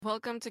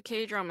Welcome to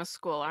K-Drama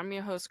School. I'm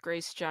your host,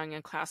 Grace Jung,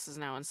 and class is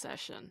now in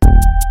session.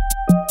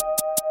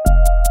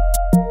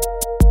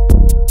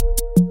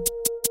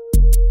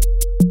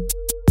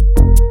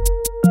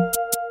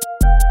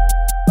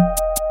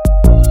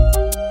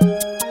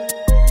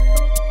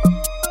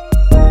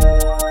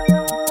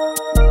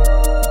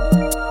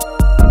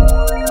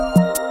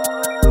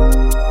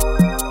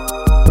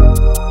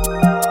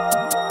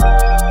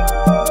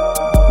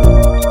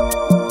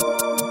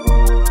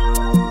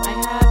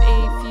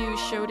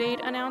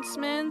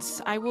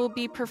 I will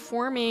be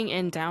performing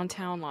in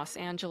downtown Los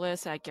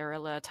Angeles at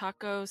Guerrilla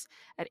Tacos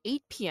at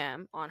 8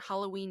 p.m. on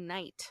Halloween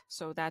night.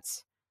 So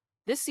that's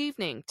this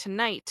evening,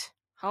 tonight,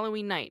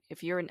 Halloween night.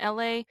 If you're in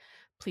LA,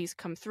 please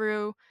come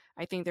through.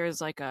 I think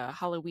there's like a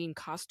Halloween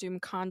costume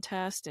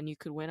contest and you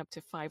could win up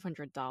to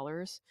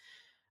 $500.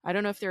 I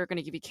don't know if they're going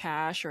to give you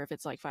cash or if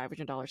it's like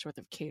 $500 worth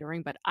of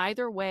catering, but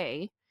either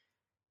way,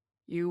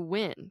 you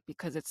win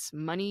because it's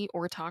money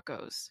or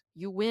tacos.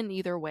 You win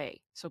either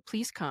way. So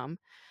please come.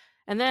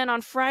 And then on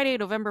Friday,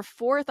 November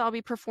 4th, I'll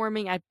be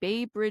performing at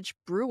Bay Bridge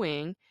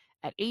Brewing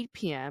at 8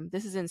 p.m.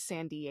 This is in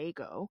San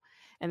Diego.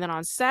 And then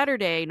on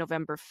Saturday,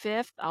 November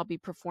 5th, I'll be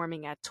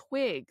performing at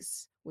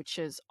Twigs, which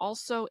is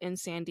also in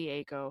San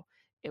Diego.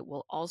 It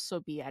will also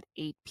be at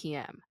 8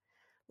 p.m.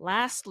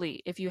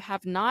 Lastly, if you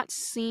have not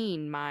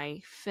seen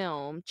my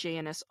film,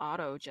 JNS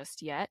Auto,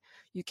 just yet,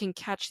 you can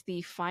catch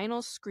the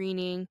final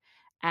screening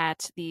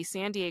at the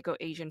San Diego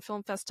Asian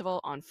Film Festival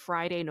on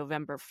Friday,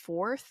 November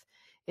 4th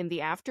in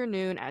the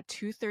afternoon at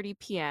 2:30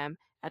 p.m.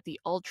 at the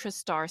Ultra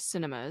Star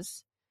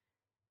Cinemas.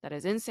 That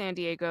is in San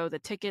Diego. The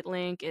ticket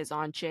link is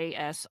on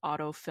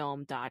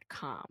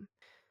jsautofilm.com.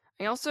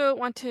 I also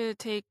want to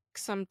take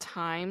some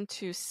time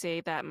to say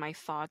that my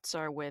thoughts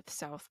are with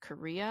South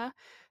Korea.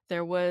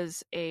 There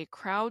was a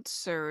crowd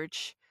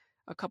surge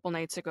a couple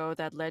nights ago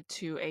that led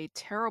to a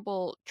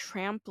terrible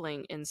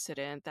trampling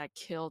incident that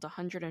killed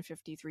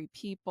 153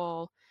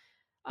 people.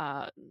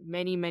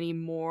 Many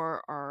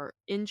more are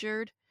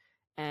injured,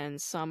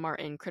 and some are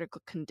in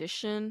critical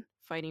condition,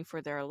 fighting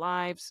for their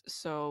lives.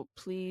 So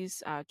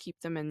please keep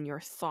them in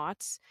your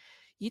thoughts.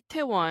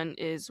 Itaewon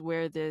is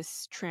where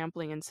this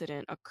trampling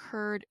incident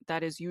occurred.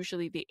 That is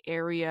usually the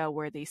area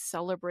where they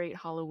celebrate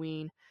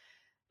Halloween.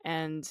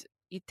 And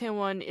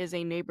Itaewon is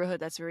a neighborhood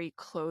that's very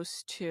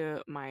close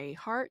to my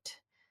heart.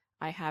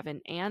 I have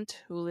an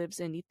aunt who lives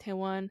in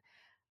Itaewon.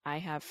 I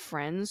have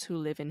friends who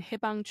live in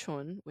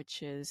Haebangchon,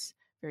 which is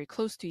very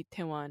close to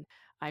Itaewon.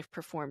 I've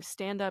performed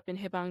stand-up in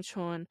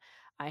Haebangchon.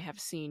 I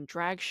have seen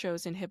drag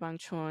shows in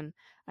Haebangchon.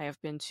 I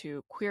have been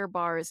to queer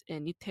bars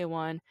in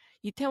Itaewon.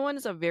 Itaewon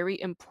is a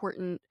very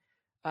important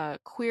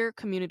queer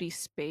community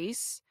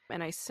space,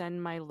 and I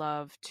send my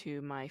love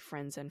to my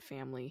friends and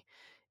family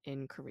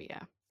in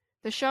Korea.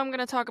 The show I'm going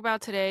to talk about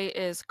today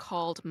is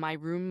called My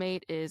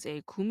Roommate is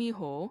a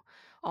Gumiho,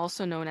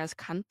 also known as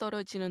간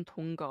떨어지는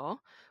동거,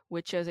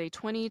 which is a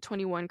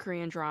 2021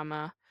 Korean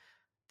drama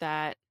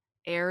that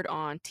aired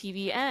on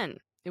TVN.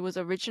 It was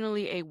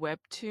originally a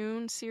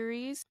webtoon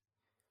series.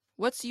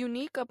 What's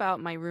unique about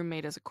My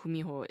Roommate as a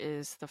Gumiho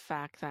is the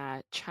fact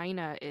that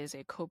China is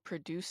a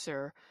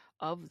co-producer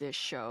of this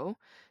show.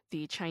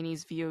 The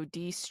Chinese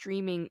VOD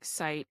streaming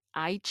site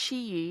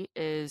iQIYI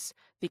is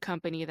the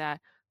company that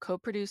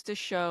co-produced the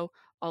show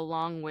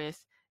along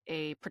with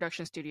a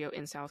production studio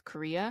in South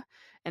Korea.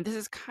 And this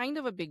is kind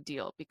of a big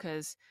deal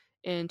because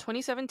in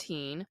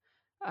 2017,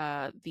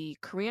 the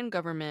Korean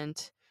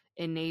government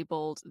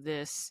enabled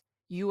this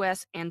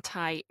US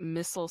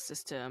anti-missile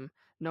system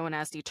known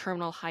as the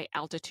Terminal High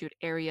Altitude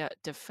Area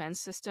Defense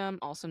System,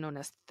 also known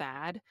as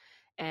THAAD.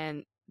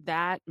 And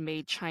that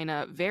made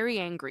China very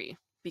angry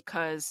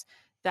because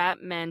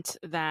that meant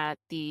that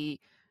the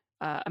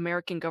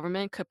American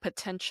government could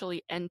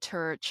potentially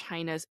enter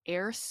China's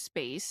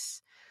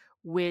airspace,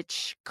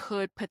 which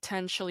could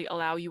potentially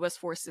allow US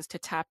forces to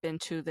tap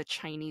into the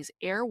Chinese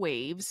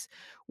airwaves,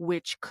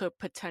 which could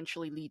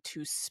potentially lead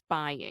to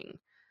spying.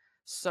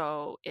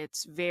 So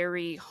it's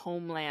very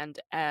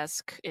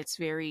Homeland-esque, it's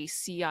very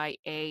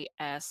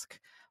CIA-esque,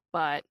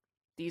 but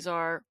these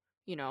are,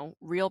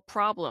 real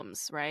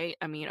problems, right?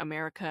 I mean,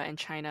 America and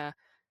China,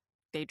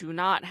 they do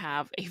not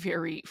have a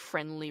very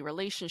friendly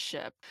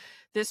relationship.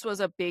 This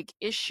was a big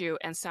issue,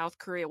 and South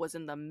Korea was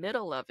in the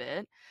middle of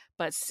it.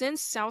 But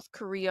since South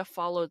Korea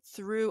followed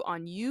through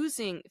on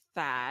using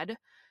THAAD,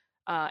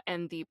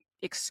 and the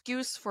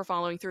excuse for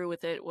following through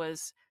with it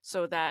was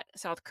so that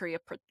South Korea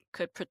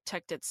could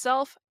protect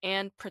itself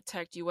and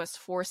protect US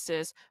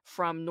forces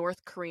from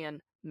North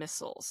Korean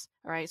missiles.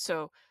 All right.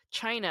 So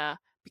China,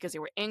 because they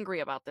were angry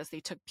about this,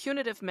 they took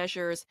punitive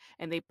measures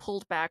and they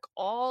pulled back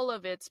all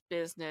of its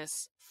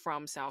business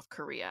from South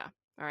Korea.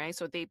 All right.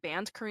 So they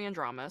banned Korean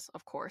dramas,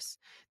 of course.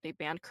 They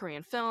banned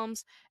Korean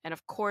films. And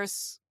of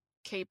course,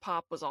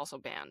 K-pop was also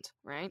banned,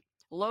 right?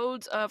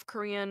 Loads of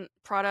Korean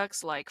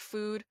products like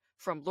food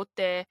from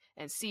Lotte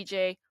and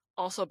CJ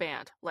also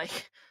banned.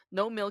 Like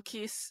no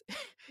Milkies,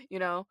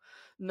 no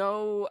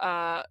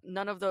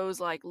none of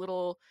those like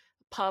little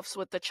puffs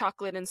with the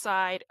chocolate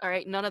inside. All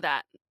right, none of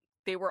that.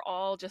 they were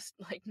all just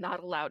like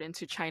not allowed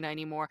into China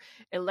anymore.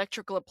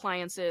 Electrical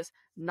appliances,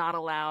 not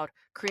allowed.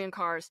 Korean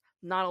cars,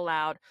 not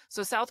allowed.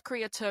 So South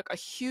Korea took a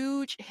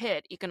huge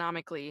hit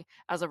economically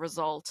as a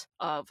result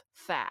of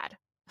THAAD.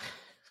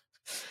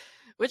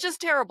 Which is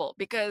terrible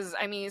because,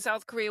 I mean,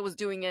 South Korea was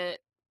doing it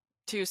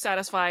to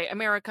satisfy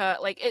America.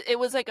 Like it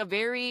was like a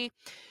very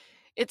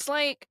it's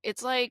like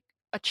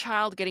a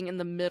child getting in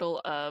the middle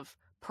of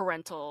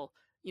parental,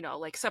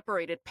 like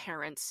separated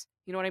parents.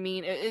 You know what I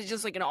mean? It's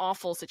just like an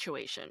awful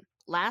situation.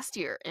 Last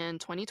year in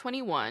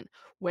 2021,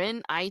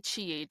 when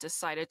Aichi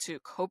decided to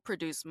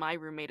co-produce My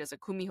Roommate as a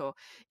Gumiho,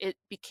 it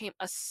became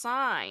a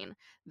sign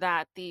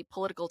that the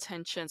political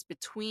tensions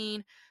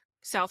between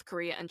South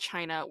Korea and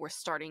China were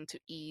starting to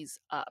ease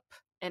up.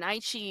 And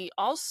Aichi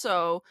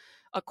also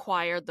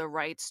acquired the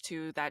rights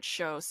to that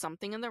show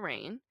Something in the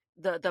Rain.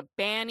 The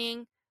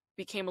banning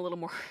became a little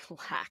more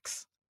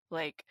lax.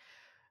 Like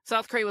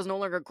South Korea was no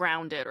longer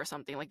grounded or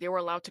something. Like they were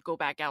allowed to go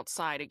back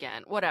outside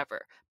again,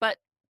 whatever. But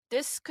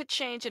this could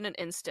change in an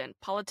instant.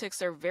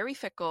 Politics are very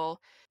fickle,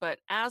 but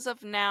as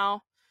of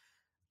now,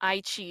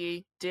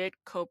 Aichi did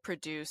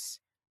co-produce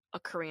a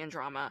Korean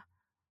drama,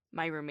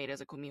 My Roommate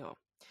as a Gumiho.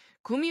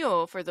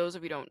 Gumiho, for those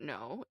of you who don't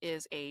know,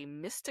 is a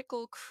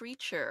mystical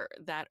creature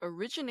that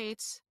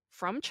originates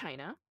from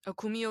China. A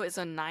Gumiho is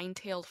a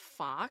nine-tailed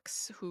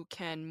fox who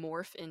can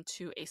morph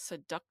into a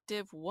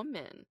seductive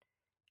woman,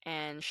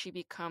 and she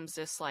becomes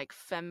this like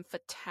femme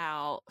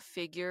fatale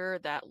figure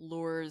that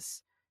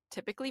lures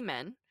typically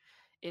men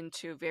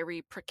into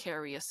very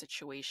precarious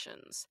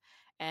situations.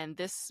 And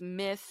this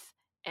myth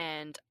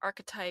and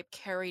archetype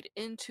carried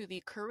into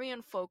the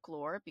Korean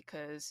folklore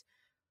because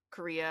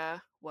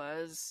Korea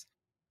was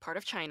part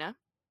of China.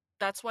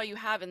 That's why you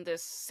have in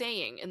this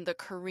saying in the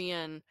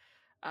Korean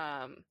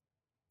um,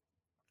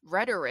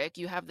 rhetoric,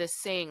 you have this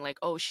saying like,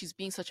 "Oh, she's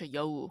being such a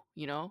yo,"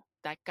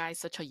 that guy's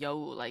such a yo,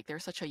 like they're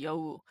such a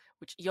yo,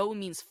 which yo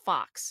means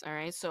fox, all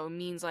right? So it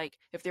means like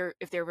if they're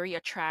very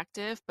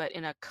attractive, but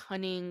in a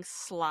cunning,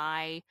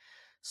 sly,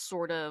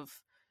 sort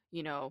of,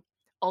 you know,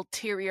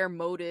 ulterior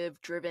motive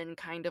driven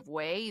kind of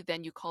way,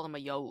 then you call them a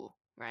yo,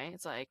 right?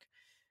 It's like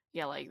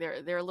yeah, like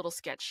they're a little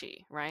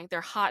sketchy, right? They're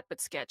hot but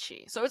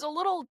sketchy. So it's a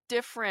little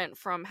different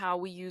from how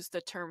we use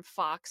the term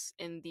fox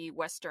in the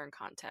Western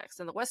context.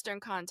 In the Western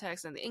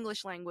context, in the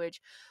English language,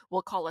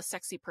 we'll call a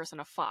sexy person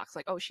a fox.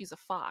 Like, oh, she's a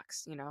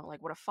fox,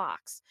 like what a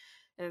fox.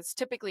 And it's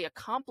typically a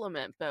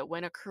compliment, but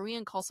when a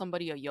Korean calls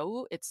somebody a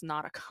yo, it's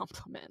not a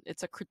compliment.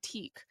 It's a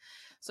critique.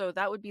 So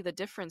that would be the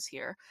difference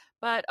here.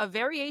 But a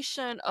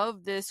variation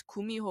of this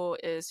Gumiho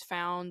is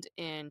found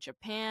in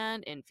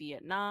Japan, in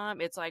Vietnam.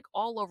 It's like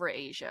all over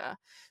Asia.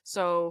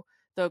 So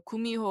the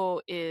Gumiho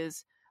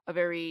is a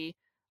very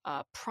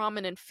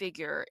prominent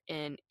figure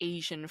in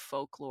Asian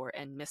folklore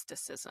and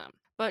mysticism.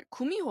 But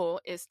Gumiho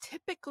is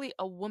typically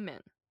a woman,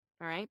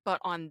 all right?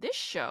 But on this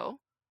show,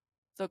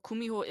 the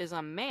Gumiho is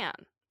a man,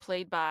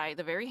 played by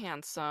the very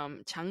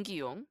handsome Chang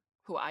Gi-yong,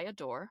 who I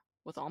adore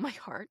with all my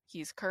heart.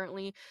 He's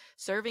currently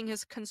serving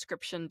his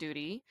conscription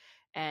duty,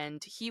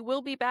 and he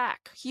will be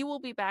back. He will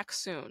be back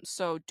soon,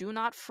 so do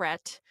not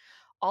fret.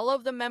 All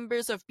of the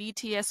members of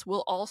BTS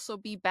will also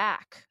be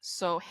back,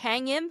 so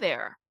hang in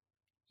there,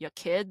 you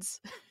kids.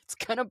 It's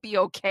gonna be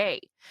okay.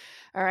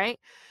 All right.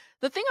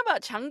 The thing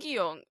about Chang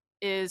Gi-yong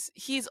is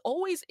he's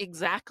always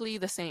exactly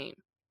the same.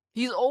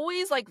 He's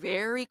always like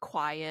very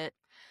quiet,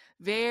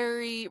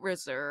 very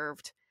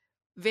reserved,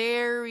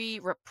 very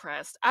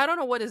repressed. I don't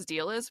know what his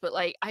deal is, but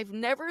like I've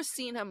never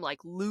seen him like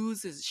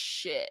lose his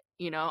shit.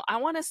 I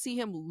want to see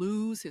him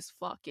lose his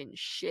fucking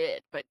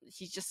shit, but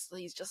he's just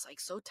like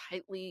so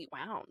tightly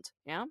wound.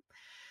 Yeah.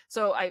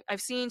 So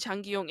I've seen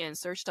Chang Gi-yong in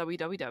Search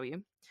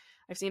WWW.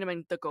 I've seen him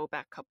in The Go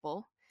Back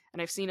Couple,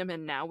 and I've seen him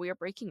in Now We Are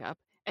Breaking Up,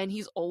 and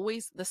he's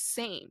always the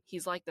same.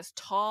 He's like this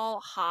tall,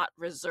 hot,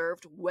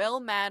 reserved,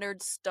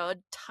 well-mannered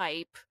stud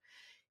type.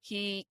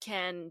 He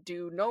can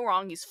do no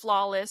wrong. He's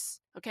flawless,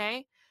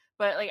 okay?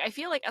 But like I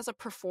feel like as a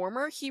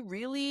performer, he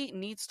really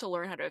needs to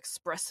learn how to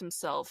express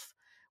himself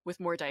with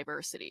more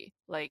diversity.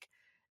 Like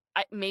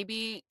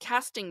maybe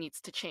casting needs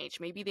to change.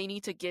 Maybe they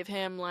need to give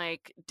him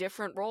like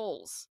different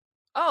roles.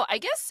 Oh, I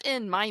guess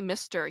in My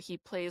Mister, he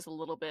plays a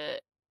little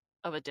bit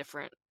of a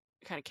different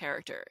kind of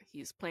character.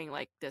 He's playing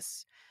like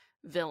this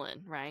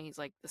villain, right? He's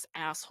like this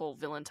asshole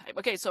villain type.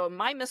 Okay, so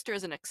My Mister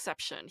is an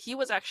exception.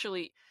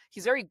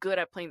 He's very good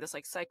at playing this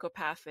like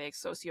psychopathic,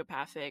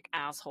 sociopathic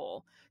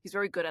asshole. He's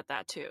very good at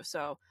that too.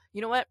 So,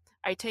 you know what?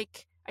 I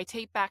take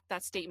back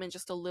that statement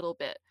just a little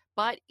bit.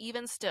 But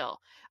even still,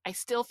 I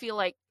still feel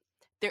like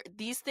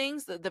these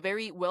things, the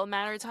very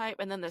well-mannered type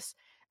and then this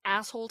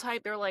asshole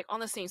type, they're like on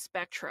the same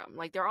spectrum.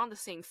 Like they're on the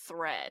same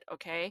thread,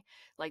 okay?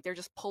 Like they're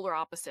just polar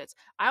opposites.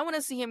 I want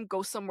to see him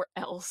go somewhere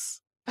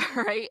else.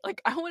 All right?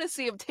 Like I want to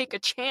see him take a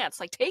chance,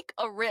 like take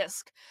a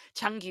risk.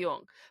 Chang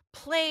Gi-yong,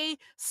 play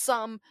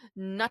some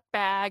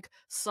nutbag,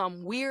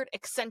 some weird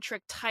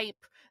eccentric type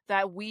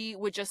that we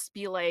would just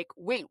be like,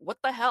 "Wait, what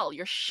the hell?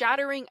 You're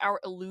shattering our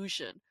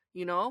illusion."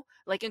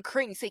 Like in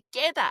Korean, you say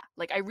 "깨다."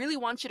 Like I really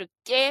want you to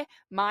get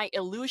my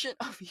illusion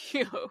of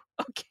you,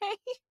 okay?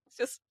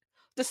 Just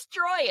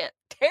Destroy it.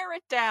 Tear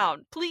it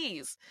down,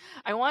 please.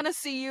 I want to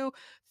see you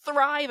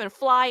thrive and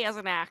fly as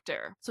an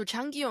actor. So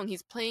Chang Gi-young,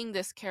 he's playing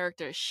this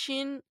character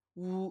Shin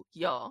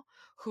Woo-yeol,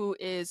 who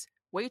is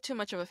way too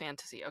much of a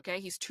fantasy, okay?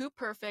 He's too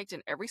perfect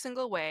in every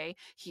single way.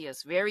 He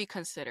is very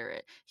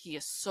considerate. He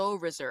is so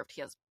reserved.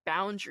 He has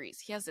boundaries.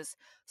 He has this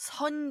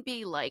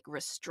Sunbi-like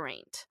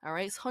restraint, all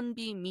right?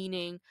 Sunbi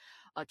meaning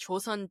a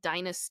Joseon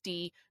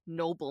dynasty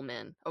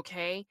nobleman,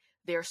 okay?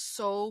 They're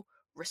so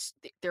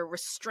their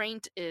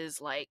restraint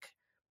is like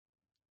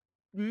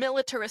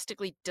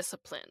militaristically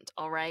disciplined,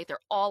 all right? They're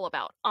all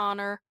about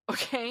honor,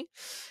 okay?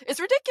 It's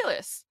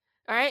ridiculous.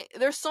 All right,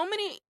 there's so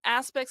many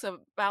aspects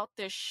about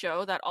this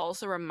show that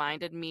also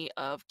reminded me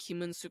of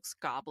Kim Un-suk's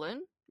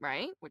Goblin,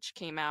 right? Which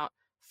came out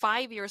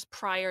 5 years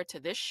prior to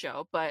this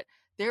show, but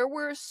there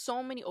were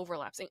so many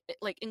overlaps,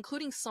 like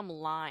including some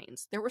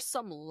lines. There were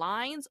some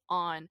lines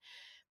on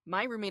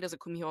My Roommate as a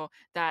Gumiho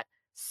that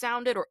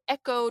sounded or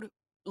echoed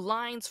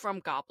lines from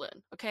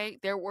Goblin. Okay,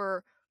 there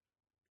were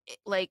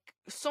like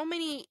so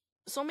many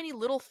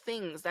little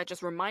things that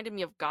just reminded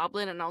me of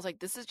Goblin, and I was like,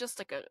 this is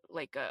just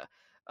like a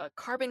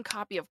carbon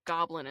copy of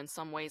Goblin in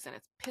some ways, and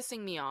it's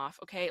pissing me off.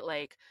 Okay,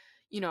 like,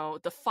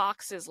 the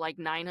fox is like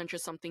 900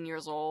 something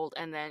years old,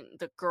 and then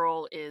the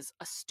girl is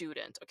a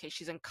student. Okay,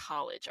 she's in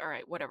college. All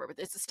right, whatever, but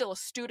it's still a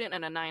student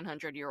and a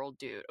 900-year-old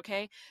dude.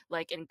 Okay,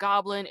 like in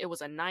Goblin, it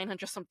was a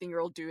 900 something year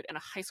old dude and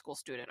a high school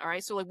student. All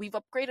right, so like we've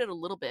upgraded a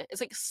little bit.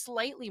 It's like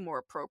slightly more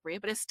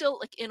appropriate, but it's still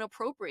like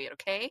inappropriate.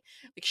 Okay,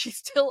 like she's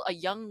still a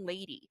young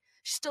lady.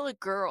 She's still a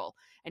girl,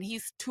 and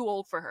he's too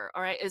old for her.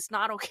 All right, it's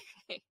not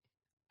okay.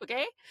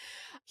 Okay,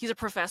 he's a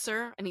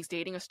professor and he's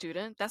dating a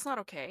student. That's not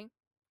okay.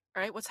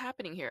 All right, what's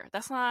happening here?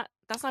 That's not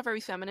very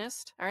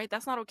feminist. All right,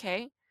 that's not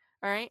okay.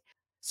 All right.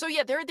 So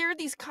yeah, there are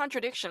these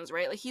contradictions,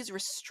 right? Like he's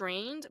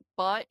restrained,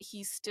 but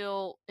he's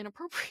still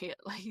inappropriate.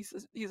 Like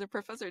he's a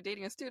professor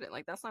dating a student.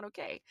 Like that's not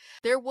okay.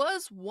 There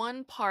was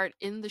one part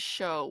in the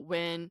show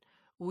when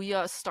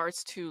Uya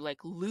starts to like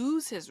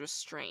lose his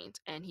restraint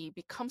and he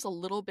becomes a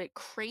little bit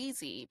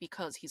crazy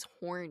because he's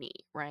horny,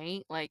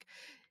 right? Like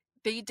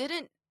they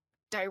didn't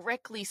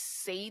directly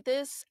say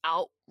this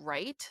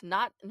outright,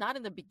 not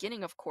in the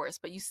beginning, of course,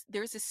 but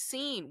there's a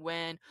scene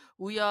when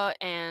Uya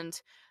and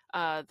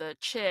the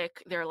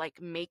chick, they're like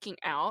making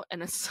out,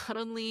 and then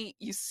suddenly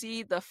you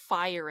see the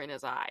fire in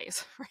his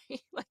eyes,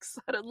 right? Like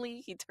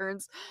suddenly he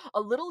turns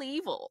a little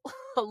evil,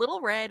 a little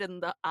red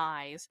in the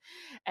eyes,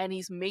 and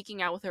he's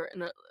making out with her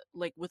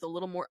like with a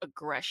little more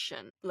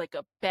aggression, like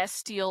a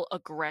bestial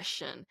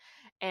aggression.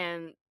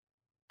 And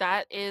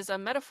that is a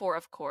metaphor,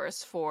 of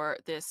course, for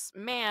this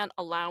man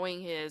allowing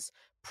his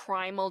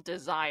primal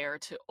desire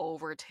to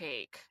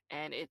overtake,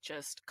 and it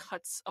just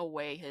cuts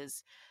away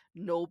his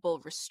noble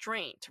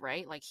restraint,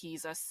 right? Like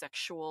he's a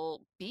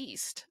sexual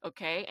beast,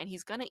 okay? And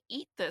he's gonna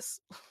eat this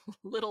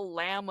little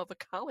lamb of a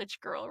college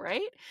girl,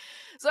 right?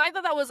 So I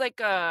thought that was like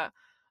a,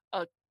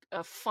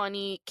 a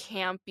funny,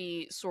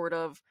 campy sort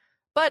of,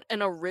 but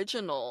an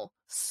original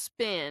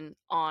spin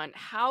on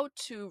how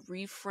to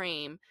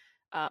reframe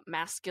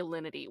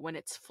masculinity when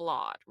it's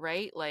flawed,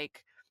 right?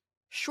 Like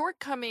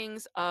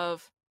shortcomings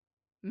of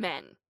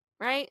men,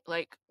 right?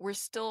 Like we're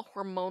still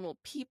hormonal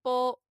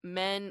people.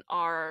 Men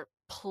are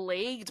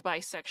plagued by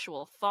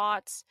sexual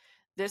thoughts.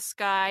 This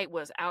guy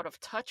was out of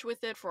touch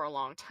with it for a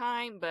long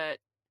time, but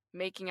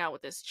making out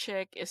with this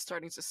chick is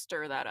starting to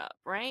stir that up,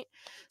 right?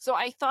 So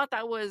I thought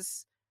that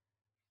was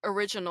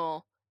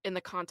original in the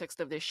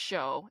context of this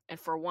show, and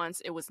for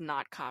once it was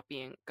not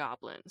copying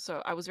Goblin.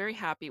 So I was very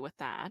happy with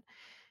that.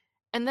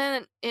 And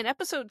then in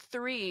episode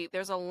 3,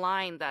 there's a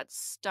line that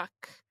stuck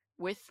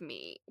with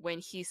me when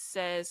he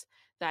says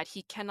that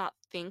he cannot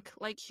think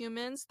like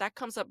humans. That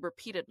comes up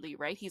repeatedly,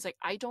 right? He's like,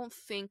 I don't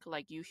think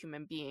like you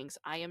human beings.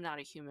 I am not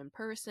a human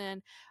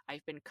person.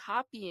 I've been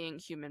copying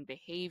human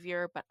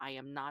behavior, but I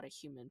am not a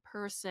human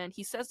person.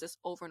 He says this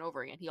over and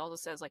over again. He also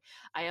says, like,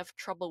 I have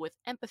trouble with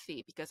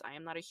empathy because I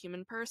am not a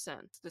human person.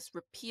 It's this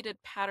repeated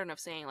pattern of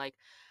saying, like,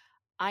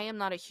 I am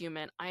not a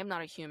human. I am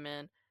not a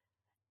human.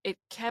 It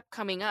kept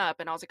coming up,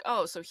 and I was like,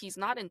 oh, so he's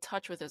not in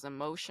touch with his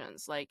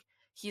emotions. Like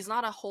he's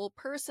not a whole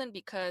person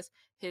because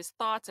his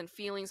thoughts and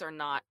feelings are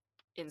not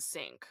in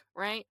sync,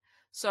 right?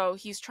 So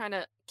he's trying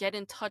to get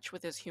in touch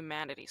with his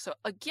humanity. So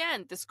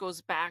again, this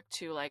goes back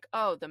to like,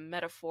 oh, the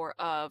metaphor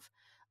of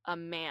a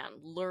man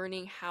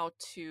learning how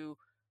to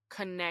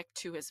connect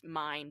to his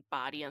mind,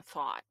 body, and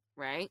thought,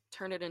 right?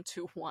 Turn it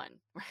into one,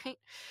 right?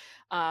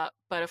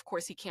 But of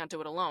course, he can't do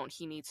it alone.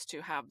 He needs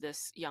to have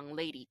this young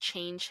lady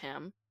change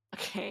him.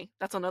 Okay,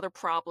 that's another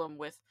problem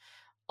with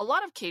a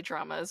lot of K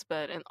dramas,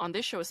 but on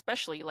this show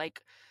especially.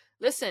 Like,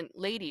 listen,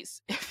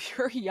 ladies, if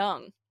you're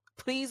young,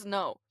 please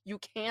know you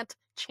can't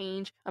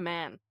change a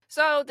man.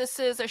 So, this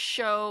is a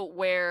show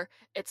where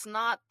it's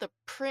not the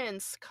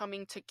prince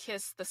coming to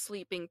kiss the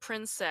sleeping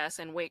princess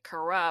and wake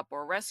her up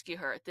or rescue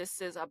her.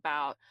 This is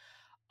about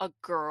a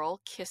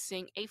girl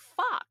kissing a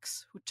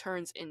fox who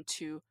turns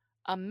into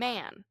a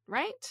man,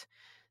 right?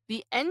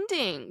 The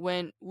ending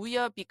when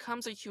Uya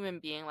becomes a human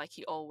being like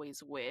he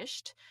always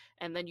wished,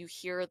 and then you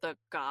hear the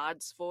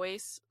god's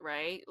voice,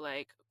 right?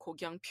 Like Ko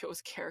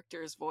Kyung-pyo's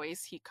character's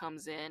voice, he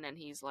comes in and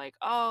he's like,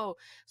 "Oh,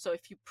 so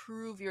if you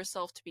prove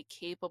yourself to be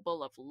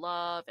capable of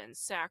love and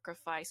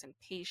sacrifice and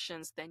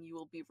patience, then you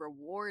will be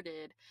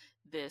rewarded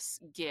this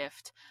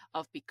gift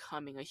of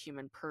becoming a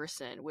human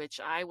person," which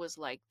I was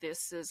like,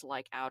 this is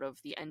like out of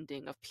the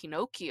ending of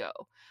Pinocchio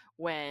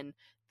when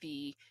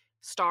the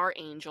star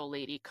angel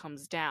lady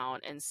comes down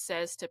and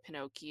says to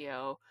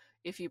Pinocchio,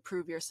 if you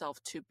prove yourself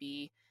to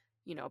be,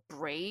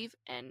 brave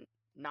and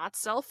not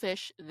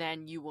selfish,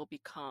 then you will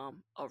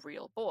become a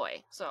real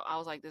boy. So I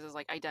was like, this is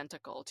like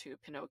identical to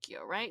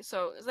Pinocchio, right?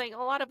 So it's like a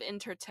lot of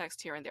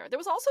intertext here and there. There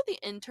was also the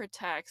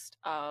intertext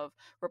of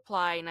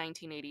Reply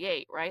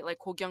 1988, right? Like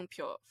Ko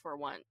Kyung-pyo, for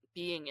one,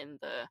 being in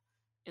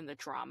the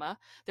drama.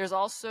 There's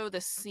also the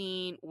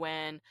scene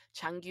when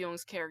Chang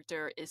Gi-young's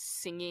character is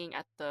singing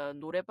at the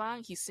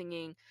노래방. He's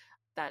singing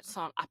that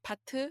song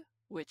아파트,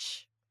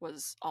 which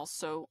was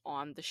also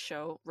on the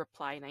show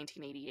Reply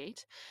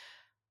 1988.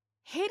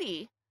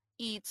 Hetty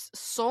eats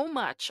so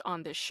much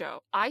on this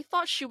show. I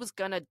thought she was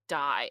gonna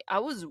die. I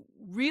was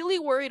really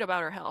worried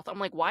about her health. I'm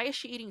like, why is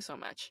she eating so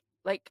much?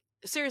 Like,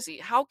 seriously,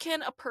 how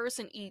can a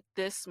person eat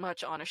this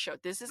much on a show?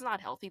 This is not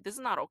healthy. This is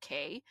not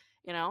okay.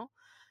 You know,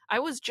 I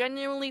was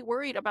genuinely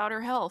worried about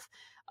her health.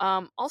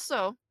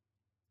 Also,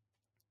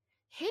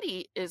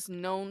 Hitty is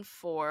known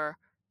for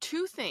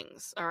two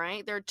things, all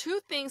right? There are two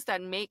things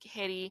that make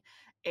Hitty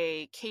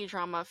a K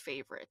drama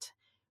favorite.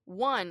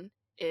 One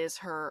is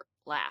her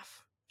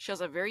laugh. She has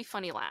a very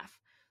funny laugh.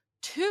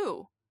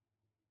 Two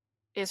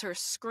is her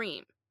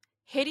scream.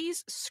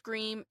 Hitty's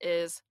scream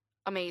is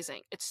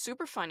amazing. It's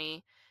super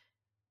funny.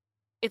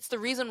 It's the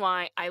reason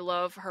why I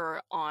love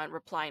her on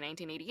Reply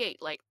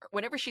 1988. Like,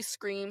 whenever she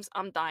screams,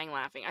 I'm dying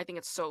laughing. I think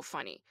it's so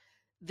funny.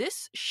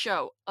 This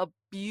show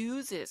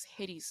abuses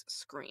Hitty's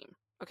scream,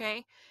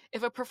 okay?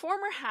 If a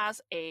performer has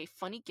a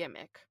funny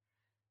gimmick,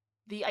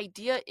 the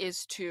idea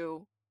is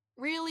to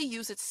really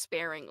use it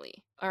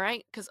sparingly, all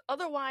right? Because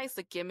otherwise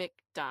the gimmick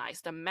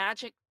dies, the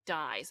magic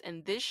dies,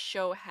 and this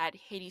show had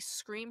Hitty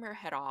scream her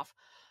head off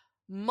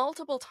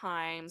multiple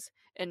times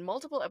in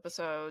multiple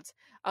episodes.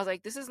 I was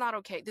like, this is not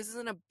okay. This is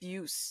an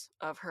abuse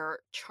of her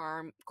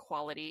charm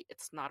quality.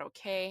 It's not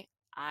okay.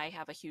 I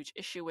have a huge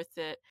issue with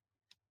it.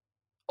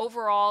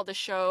 Overall, the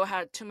show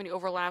had too many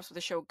overlaps with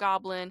the show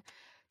Goblin.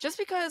 Just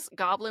because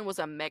Goblin was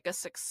a mega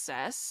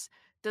success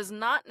does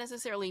not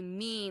necessarily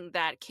mean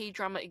that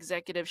K-drama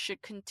executives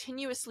should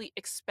continuously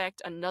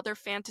expect another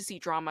fantasy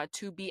drama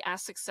to be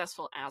as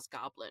successful as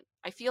Goblin.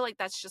 I feel like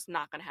that's just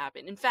not going to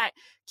happen. In fact,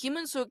 Kim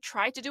Eun-suk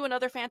tried to do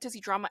another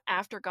fantasy drama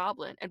after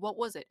Goblin, and what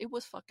was it? It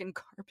was fucking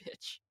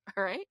garbage.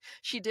 All right?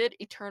 She did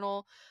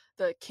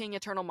the King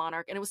Eternal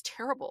Monarch, and it was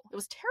terrible. It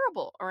was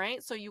terrible, all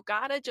right? So you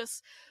gotta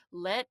just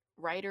let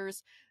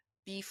writers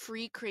be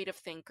free creative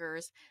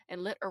thinkers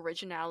and let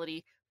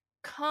originality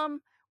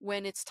come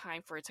when it's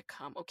time for it to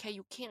come, okay?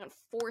 You can't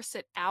force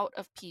it out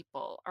of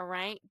people, all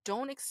right?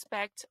 Don't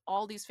expect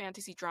all these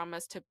fantasy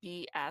dramas to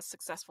be as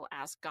successful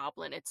as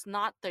Goblin. It's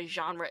not the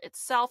genre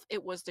itself,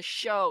 it was the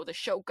show. The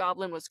show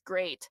Goblin was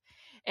great,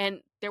 and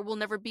there will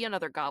never be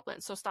another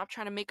Goblin, so stop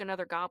trying to make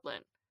another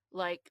Goblin.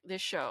 Like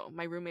this show,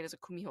 My Roommate is a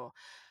Gumiho.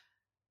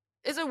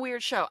 It's a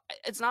weird show.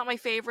 It's not my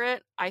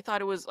favorite. I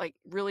thought it was like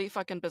really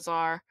fucking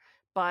bizarre,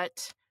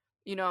 but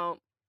you know,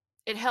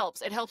 it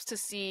helps. It helps to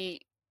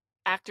see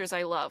actors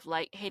I love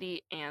like Hedy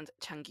and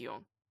Chang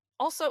Gi-young.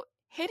 Also,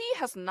 Hedy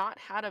has not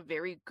had a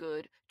very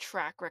good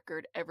track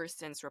record ever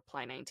since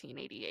Reply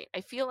 1988. I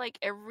feel like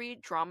every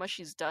drama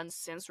she's done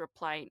since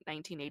Reply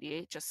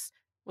 1988 just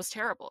was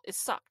terrible. It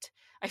sucked.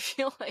 I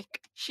feel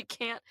like she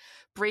can't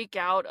break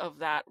out of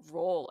that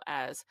role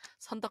as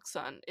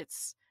Sunduk-sun.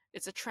 It's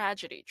a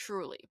tragedy,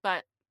 truly.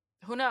 But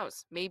who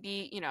knows?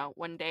 Maybe,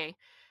 one day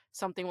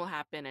something will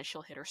happen and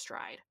she'll hit her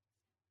stride.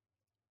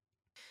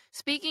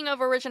 Speaking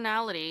of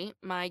originality,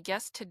 my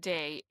guest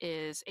today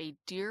is a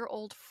dear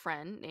old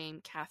friend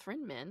named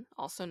Catherine Min,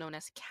 also known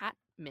as Cat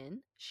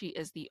Min. She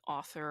is the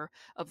author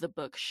of the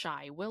book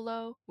Shy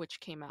Willow,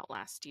 which came out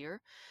last year.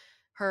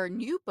 Her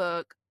new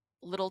book,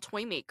 Little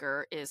Toy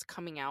Maker, is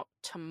coming out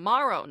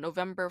tomorrow,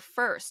 November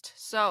 1st.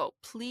 So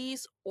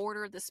please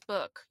order this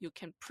book. You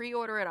can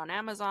pre-order it on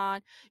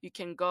Amazon. You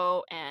can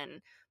go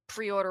and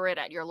pre-order it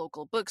at your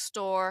local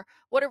bookstore.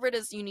 Whatever it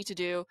is you need to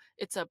do.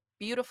 It's a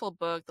beautiful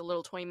book, The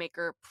Little Toy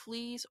Maker.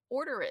 Please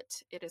order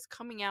it. It is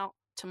coming out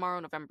tomorrow,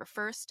 November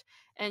 1st.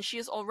 And she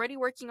is already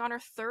working on her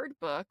third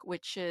book,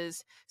 which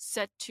is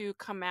set to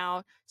come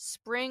out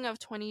spring of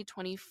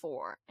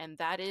 2024. And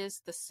that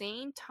is the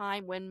same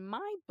time when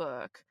my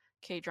book,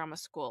 K-Drama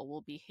School,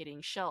 will be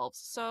hitting shelves.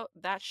 So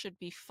that should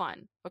be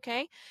fun,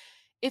 okay?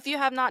 If you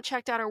have not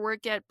checked out our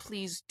work yet,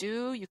 please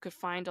do. You could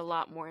find a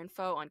lot more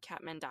info on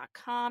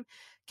catman.com.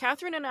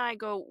 Catherine and I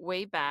go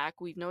way back.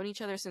 We've known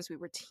each other since we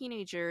were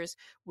teenagers.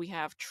 We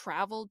have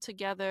traveled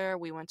together.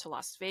 We went to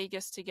Las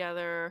Vegas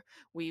together.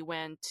 We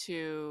went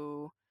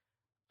to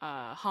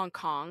Hong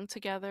Kong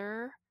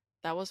together.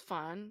 That was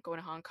fun going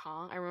to Hong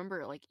Kong. I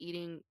remember like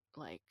eating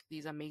like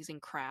these amazing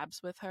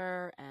crabs with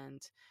her,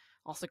 and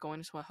also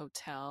going to a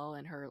hotel,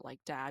 and her like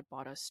dad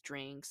bought us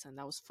drinks, and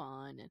that was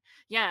fun. And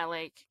yeah,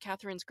 like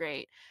Catherine's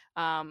great.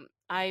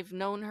 I've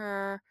known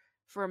her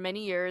for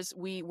many years.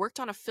 We worked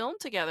on a film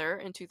together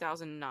in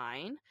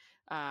 2009,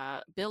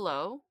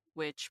 Billow,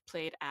 which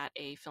played at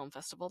a film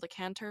festival, the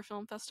Cantor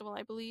Film Festival,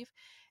 I believe.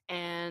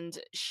 And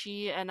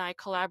she and I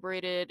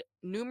collaborated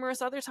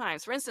numerous other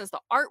times. For instance, the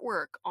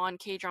artwork on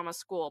K Drama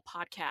School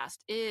podcast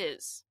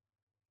is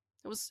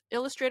it was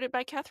illustrated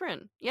by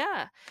Catherine.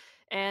 Yeah.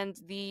 And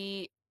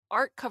the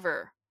art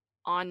cover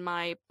on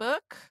my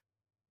book,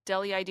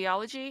 Delhi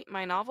Ideology,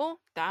 my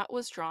novel, that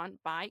was drawn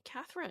by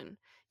Catherine.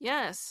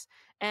 Yes.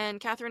 And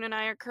Catherine and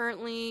I are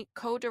currently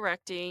co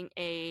directing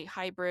a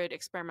hybrid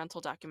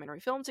experimental documentary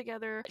film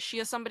together. She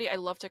is somebody I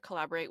love to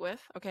collaborate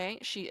with, okay?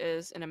 She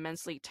is an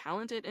immensely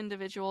talented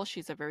individual.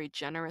 She's a very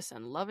generous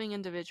and loving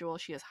individual.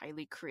 She is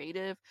highly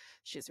creative.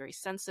 She is very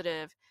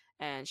sensitive,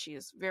 and she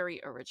is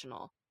very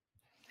original.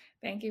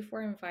 Thank you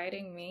for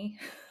inviting me.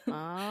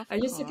 Of I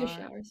just took a course.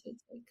 shower, so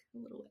it's like a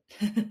little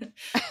wet.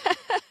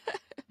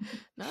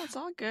 No, it's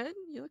all good.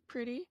 You look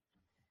pretty.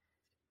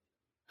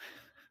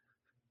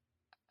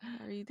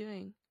 How are you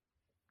doing?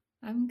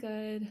 I'm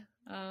good.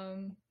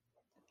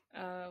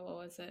 What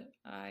was it?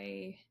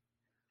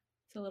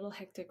 It's a little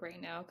hectic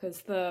right now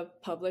because the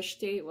published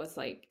date was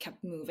like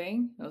kept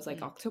moving. It was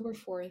like Mm, October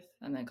 4th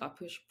and then got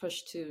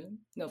pushed to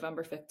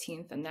November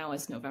 15th and now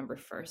it's November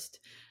 1st.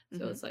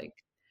 So mm-hmm. it's like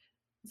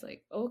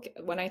okay.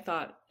 When I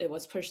thought it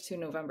was pushed to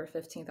November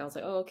 15th, I was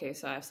like, oh okay,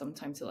 so I have some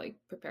time to like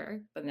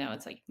prepare. But now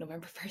it's like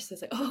November 1st.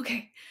 It's like, oh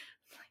okay.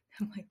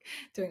 I'm like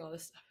doing all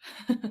this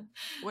stuff.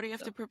 What do you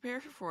have So to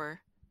prepare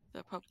for?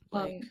 The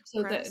like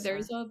so press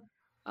there's or? a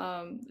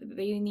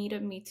they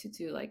needed me to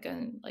do like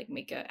an like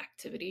make an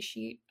activity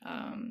sheet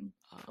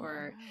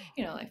for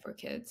Oh, like for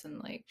kids and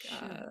like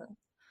shoot.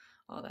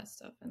 all that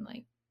stuff and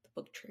like the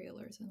book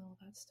trailers and all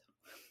that stuff.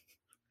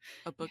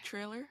 A Yeah. book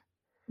trailer?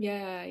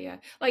 Yeah.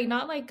 Like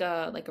not like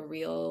a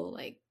real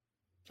like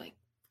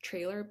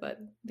trailer, but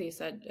they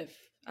said if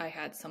I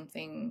had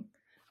something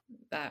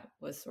that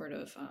was sort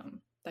of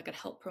that could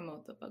help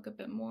promote the book a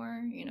bit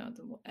more,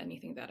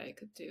 anything that I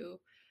could do.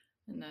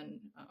 And then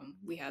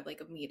we had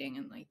like a meeting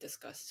and like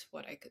discussed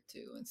what I could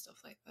do and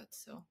stuff like that.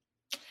 So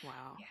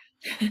Wow.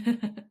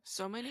 yeah.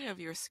 So many of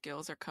your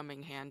skills are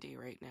coming handy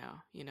right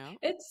now, you know?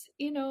 It's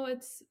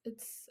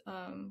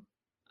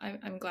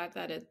I'm glad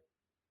that it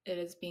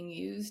is being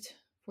used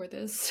for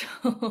this.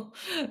 So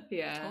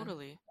yeah.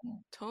 Totally. Yeah.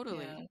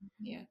 Totally.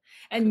 Yeah.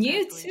 And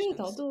you too.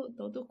 Congratulations.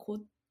 너도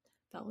곧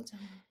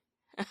나오잖아.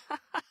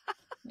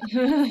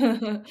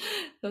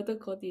 너도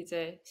곧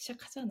이제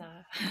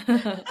시작하잖아.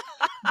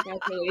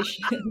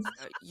 Congratulations.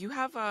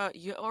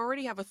 You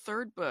already have a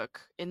third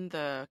book in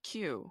the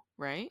queue,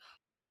 right?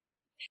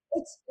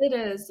 It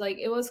is like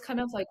it was kind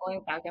of like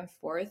going back and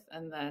forth,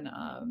 and then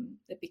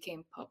it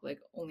became public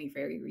only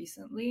very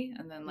recently.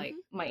 And then like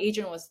Mm-hmm. my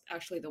agent was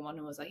actually the one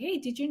who was like, "Hey,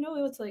 did you know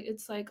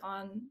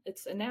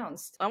it's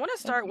announced?" I want to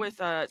start Okay, with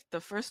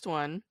the first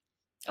one,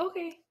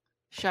 okay,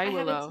 Shy I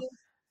have it Willow. too.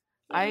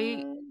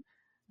 I Yeah,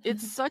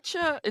 it's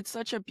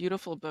such a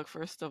beautiful book,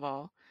 first of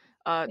all.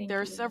 thank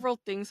There are you. several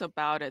things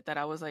about it that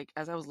I was like,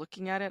 as I was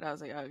looking at it, I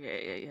was like,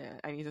 okay, yeah,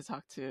 I need to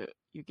talk to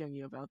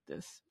you about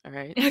this. All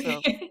right.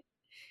 So, Okay.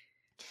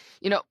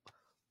 you know,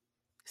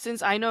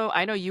 since I know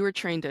you were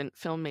trained in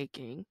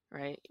filmmaking,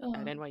 right,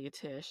 at Oh, NYU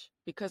Tisch,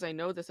 because I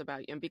know this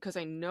about you and because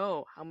I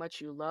know how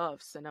much you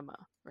love cinema,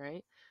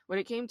 right? When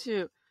it came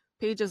to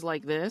pages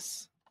like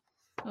this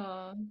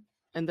uh,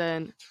 and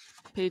then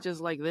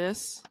pages like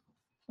this,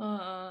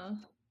 uh,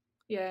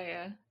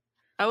 yeah,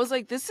 I was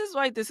like, this is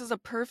why this is a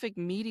perfect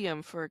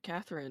medium for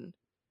Catherine,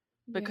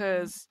 yeah,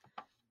 because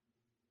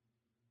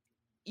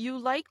you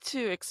like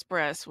to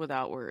express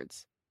without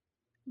words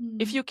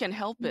if mm, you can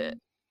help it, mm,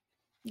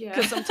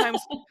 yeah,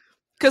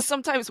 because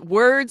sometimes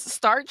words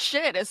start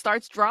shit, it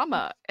starts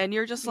drama, and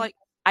you're just yeah. like,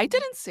 I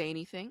didn't say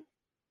anything.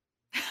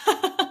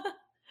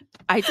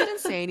 I didn't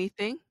say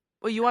anything.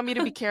 Well, you want me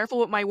to be careful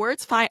with my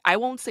words? Fine, I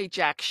won't say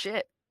jack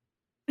shit.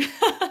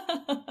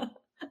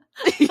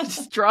 You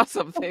just draw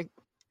something.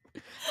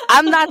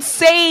 I'm not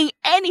saying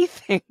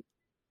anything.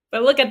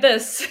 But look at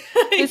this.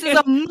 This is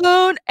a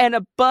moon and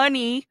a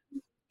bunny,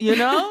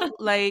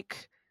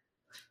 like,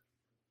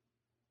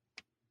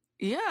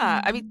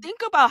 yeah. I mean, Mm, think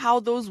about how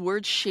those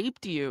words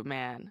shaped you,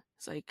 man.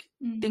 It's like,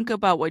 think mm,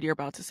 about what you're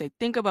about to say.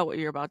 Think about what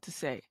you're about to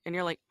say. And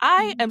you're like,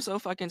 I mm, am so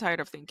fucking tired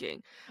of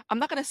thinking. I'm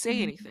not going to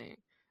say mm, anything.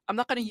 I'm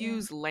not going to yeah.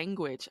 use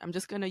language. I'm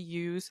just going to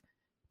use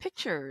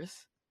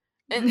pictures.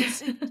 And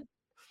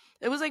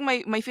it was like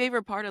my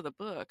favorite part of the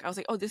book. I was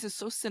like, "Oh, this is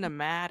so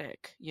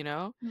cinematic."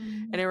 And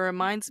Mm, it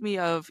reminds me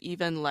of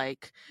even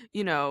like,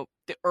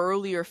 the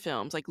earlier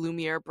films like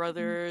Lumiere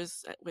mm,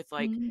 brothers with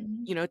like,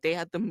 mm. they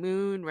had the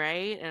moon,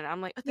 right? And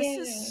I'm like, "Oh, this Yeah.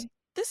 is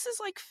this is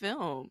like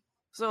film."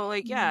 So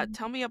like, yeah, Mm.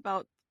 tell me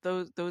about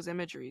those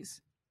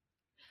imageries.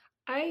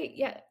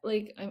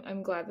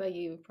 I'm glad that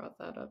you brought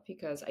that up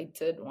because I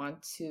did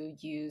want to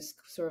use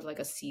sort of like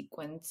a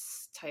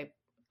sequence type,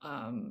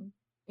 um,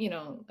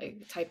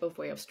 like type of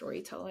way of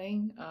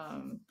storytelling,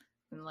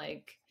 and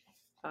like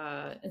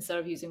instead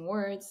of using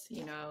words,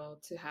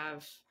 to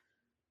have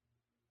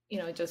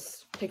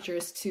just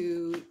pictures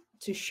to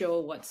show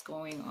what's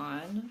going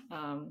on.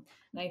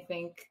 And I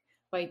think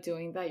by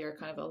doing that, you're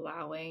kind of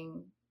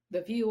allowing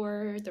the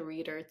viewer, the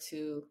reader,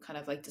 to kind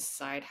of like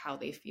decide how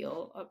they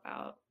feel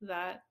about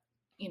that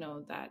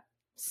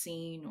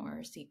scene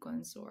or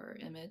sequence or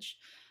image.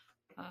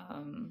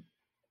 um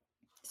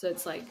so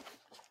it's like,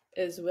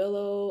 is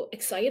Willow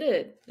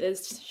excited?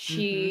 Is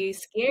Mhm. she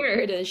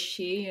scared? Is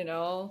she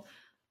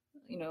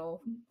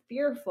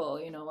fearful?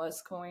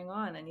 What's going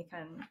on? And you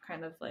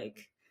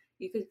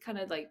could kind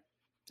of like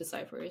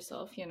decide for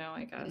yourself,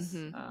 I guess.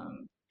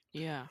 Mhm.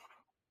 Yeah.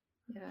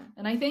 Yeah,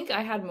 and I think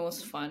I had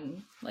most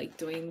fun like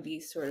doing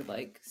these sort of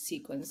like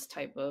sequence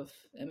type of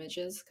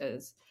images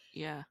because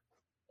Yeah.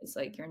 it's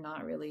like you're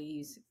not really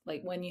using,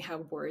 like, when you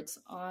have words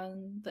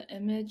on the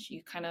image,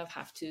 you kind of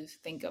have to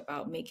think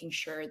about making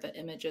sure the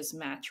images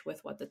match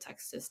with what the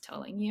text is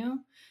telling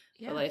you.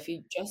 But Yeah. like if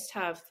you just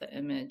have the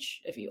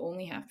image, if you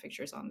only have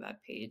pictures on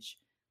that page,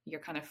 you're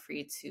kind of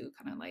free to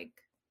kind of like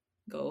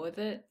go with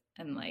it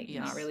and like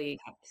not Yes. really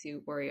have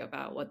to worry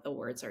about what the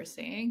words are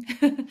saying.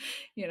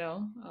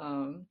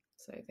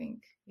 So I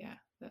think, yeah,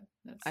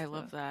 that's I the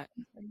love that.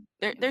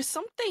 yeah. There's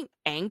something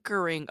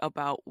anchoring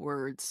about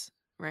words,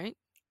 right?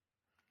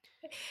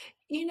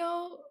 You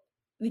know,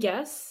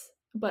 yes,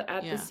 but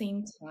at the Yeah.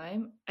 same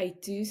time, I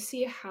do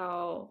see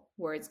how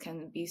words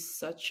can be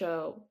such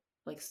a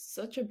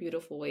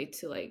beautiful way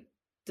to like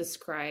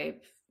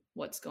describe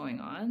what's going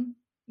on,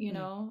 you Mm.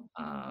 know?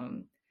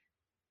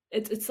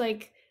 It's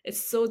like it's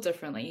so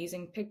different, like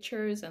using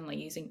pictures and like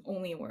using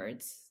only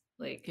words,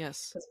 like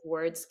Yes. because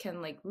words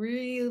can like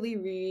really,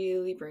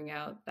 really bring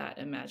out that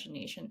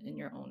imagination in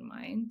your own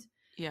mind.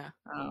 Yeah.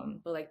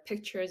 But like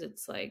pictures,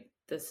 it's like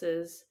this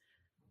is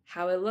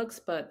how it looks,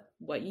 but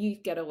what you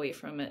get away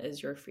from it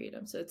is your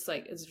freedom. So it's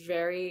like it's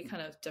very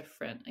kind of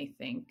different, I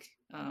think,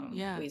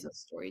 Yeah. ways of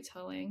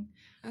storytelling.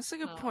 That's a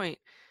good Um, point.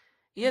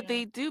 Yeah, yeah.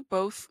 they do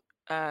both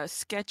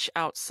sketch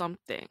out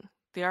something.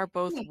 They are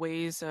both Yeah.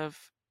 ways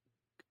of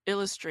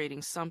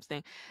illustrating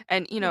something.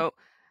 And Yeah.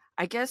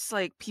 I guess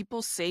like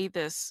people say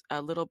this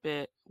a little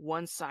bit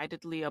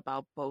one-sidedly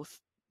about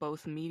both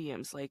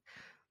mediums. Like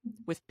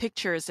with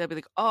pictures, they'll be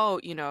like, "Oh,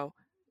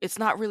 it's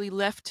not really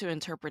left to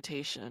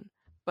interpretation."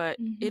 But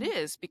it Mm-hmm.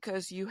 is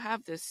because you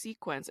have this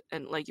sequence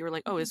and like you're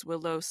like, "Oh, Mm-hmm. is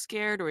Willow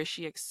scared or is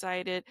she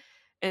excited?"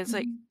 And it's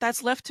like Mm-hmm.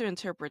 that's left to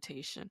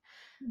interpretation.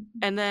 Mm-hmm.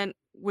 And then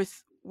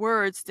with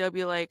words, they'll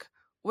be like,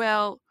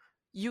 "Well,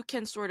 you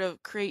can sort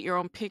of create your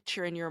own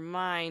picture in your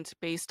mind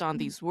based on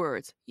these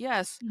words."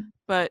 Yes,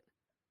 but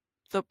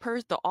the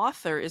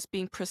author is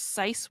being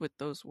precise with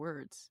those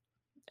words.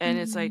 And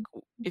it's Mm-hmm. like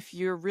if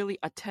you're really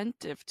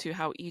attentive to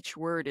how each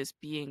word is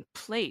being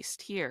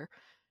placed here,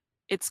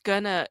 it's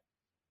gonna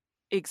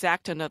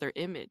exact another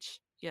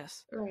image.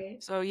 Yes.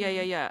 Right. So yeah,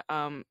 yeah, Right. yeah.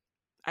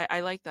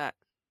 I like that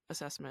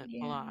assessment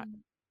a Yeah. lot.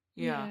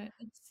 Yeah. Yeah.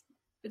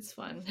 It's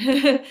fun.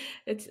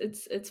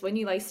 It's when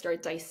you like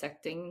start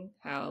dissecting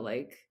how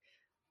like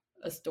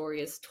a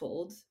story is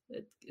told.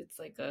 It's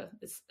like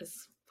it's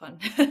fun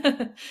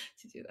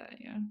to do that.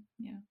 Yeah.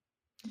 Yeah.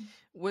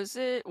 Was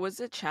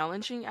it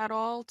challenging at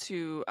all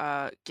to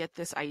get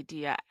this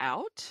idea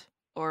out?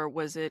 Or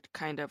was it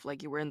kind of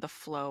like you were in the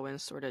flow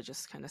and sort of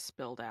just kind of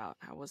spilled out?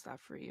 How was that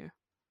for you?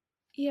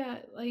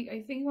 Yeah, like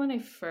I think when I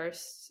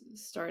first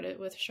started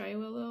with Shy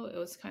Willow, it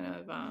was kind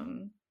of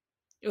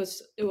it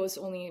was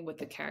only with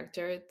the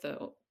character.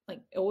 The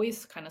like it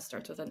always kind of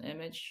starts with an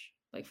image.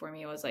 Like for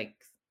me, it was like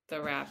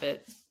the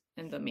rabbit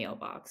in the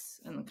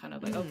mailbox, and kind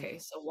of like, Mm, okay,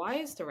 so why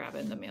is the rabbit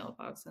in the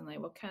mailbox, and like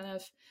what kind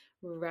of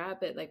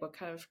rabbit, like what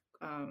kind of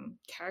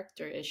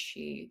character is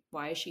she?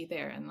 Why is she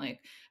there? And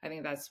like I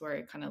think that's where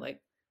it kind of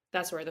like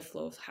that's where the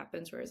flow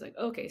happens, where it's like,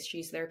 okay,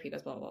 she's there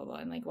because blah blah blah,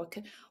 and like what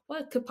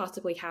could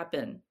possibly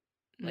happen?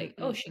 mm, Like,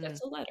 oh, mm, she mm.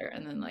 gets a letter,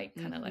 and then like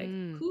kind of like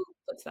Mhm. who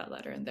puts that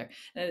letter in there?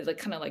 And it like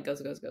kind of like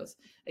goes.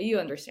 You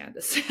understand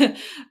this.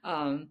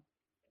 um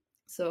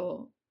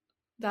so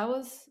that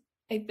was,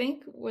 I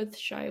think, with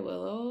Shy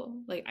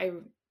Willow, like I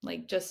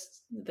like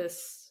just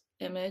this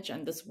image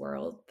and this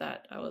world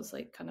that I was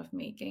like kind of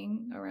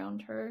making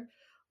around her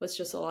was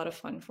just a lot of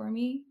fun for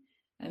me.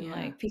 And Yeah.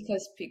 like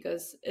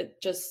because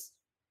it just,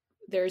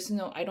 there's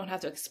no, I don't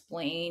have to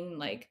explain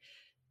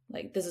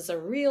like this is a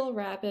real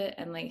rabbit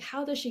and like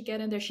how does she get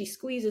in there, she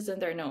squeezes in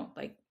there. No,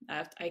 like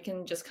I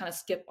can just kind of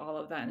skip all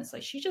of that, and it's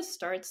like she just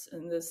starts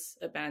in this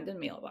abandoned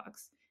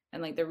mailbox,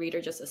 and like the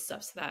reader just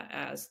accepts that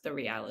as the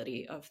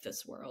reality of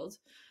this world.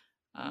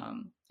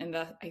 And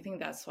that, I think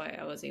that's why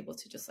I was able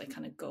to just like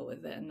kind of go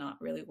with it and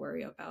not really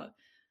worry about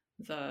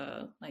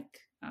the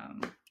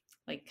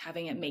like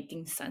having it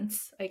making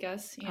sense, I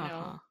guess.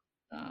 Uh-huh.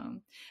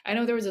 I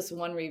know there was this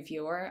one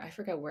reviewer, I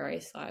forgot where I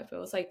saw it, but it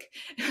was like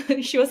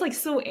she was like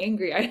so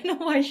angry. I don't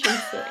know why she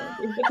was so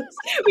angry, but this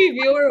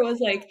reviewer was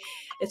like,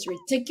 "It's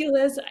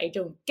ridiculous. I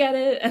don't get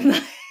it," and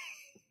like,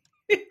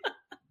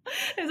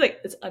 it's like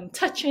it's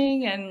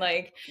untouching and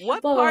like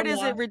What blah blah part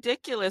is blah. it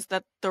ridiculous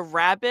that the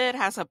rabbit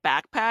has a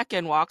backpack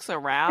and walks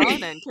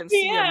around and can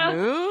see a Yeah,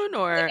 moon,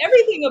 like or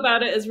everything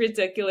about it is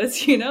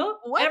ridiculous, you know?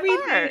 what Everything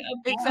part?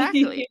 about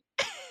Exactly.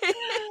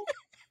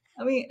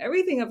 I mean,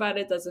 everything about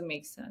it doesn't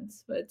make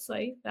sense, but it's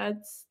like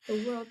that's the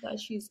world that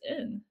she's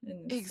in,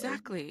 and it's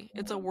like, Exactly.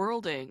 It's a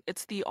worlding.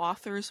 It's the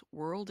author's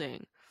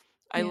worlding.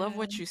 I love yeah,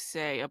 what you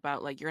say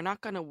about like you're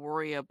not going to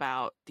worry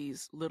about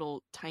these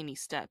little tiny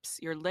steps.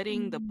 You're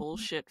letting the mm,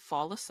 bullshit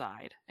fall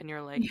aside and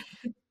you're like,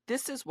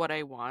 this is what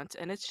I want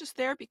and it's just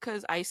there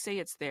because I say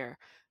it's there.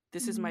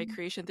 This is my mm,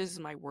 creation, this is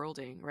my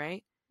worlding,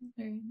 right?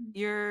 very nice.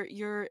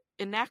 You're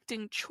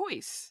enacting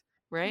choice,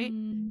 right?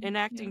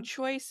 Enacting Yeah.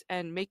 choice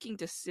and making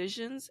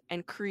decisions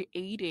and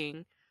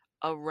creating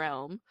a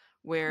realm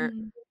where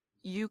Mm,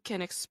 you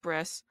can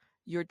express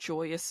your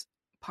joyous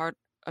part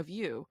of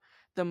you,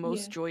 the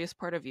most yeah. joyous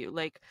part of you.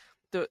 Like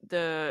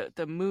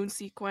the moon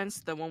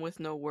sequence, the one with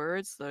no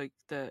words, like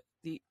the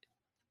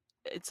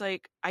it's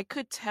like I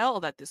could tell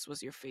that this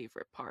was your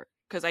favorite part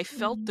because I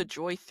felt the Mm,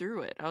 joy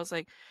through it. I was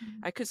like,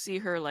 mm. I could see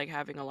her like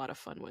having a lot of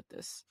fun with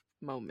this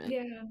moment,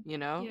 Yeah. you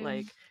know? Yeah.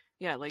 Like,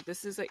 yeah, like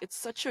this is like it's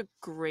such a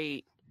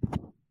great,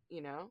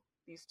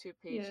 these two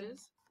Yeah.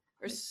 pages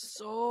are It's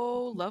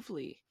so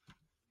lovely.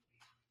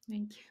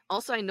 thank you.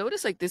 Also, I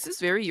noticed like this is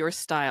very your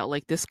style,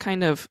 like this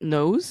kind of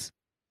nose.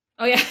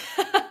 Oh yeah.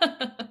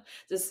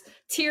 Just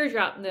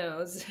teardrop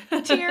nose.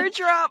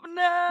 Teardrop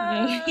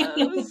Yeah.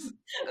 nose.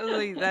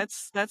 Like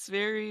that's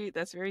very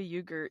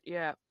yogurt.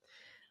 Yeah.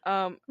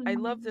 I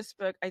love Mm. this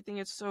book. I think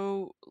it's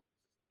so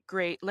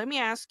great. Let me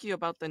ask you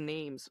about the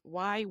names.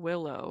 Why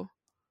Willow?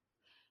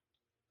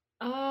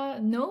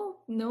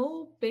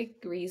 No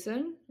big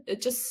reason.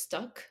 It just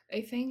stuck,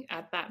 I think,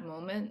 at that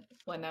moment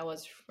when I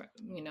was,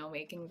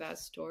 making that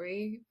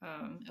story.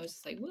 I was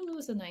just like, Willow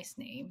is a nice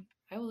name.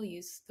 I will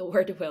use the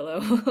word Willow,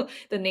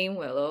 the name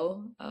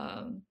Willow.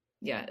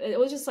 Yeah, it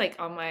was just like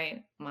on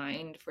my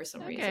mind for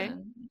some Okay.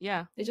 reason.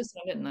 Yeah. It just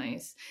sounded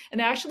nice. And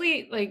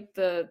actually, like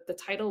the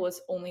title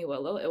was only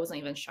Willow. It wasn't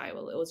even Shy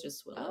Willow. It was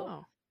just Willow.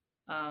 Oh.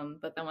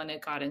 But then when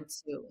it got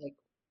into like,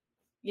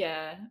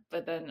 yeah,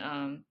 but then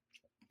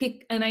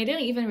and I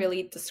didn't even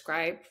really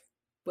describe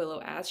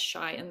Willow as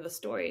shy in the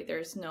story.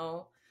 There's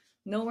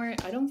nowhere,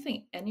 I don't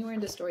think anywhere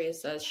in the story it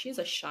says she's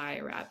a shy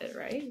rabbit,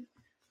 right?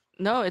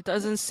 No, it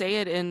doesn't say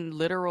it in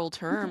literal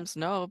terms,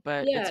 no,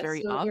 but it's Yeah,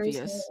 very so there's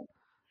obvious. no,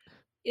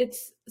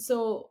 it's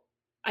so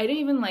I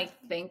didn't even like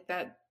think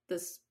that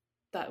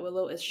that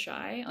Willow is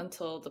shy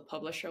until the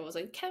publisher was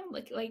like, "Can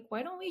like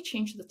why don't we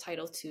change the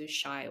title to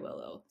Shy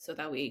Willow so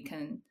that we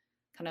can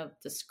kind of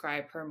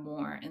describe her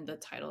more in the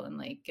title and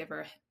like give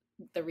her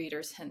the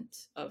reader's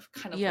hint of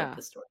kind of what Yeah.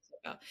 the story's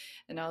about."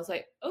 And I was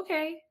like,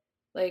 "Okay."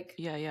 Like,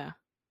 Yeah, yeah.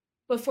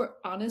 but for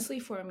honestly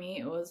for me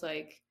it was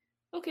like,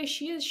 okay,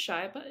 she is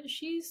shy, but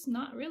she's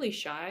not really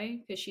shy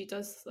because she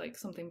does like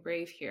something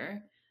brave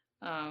here.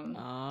 Um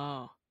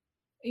Oh.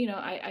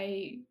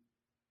 I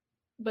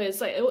but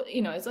it's like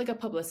it's like a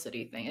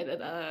publicity thing.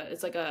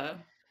 It's like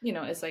a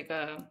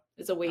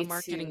it's a A way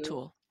marketing to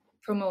tool.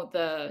 promote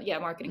the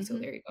marketing tool.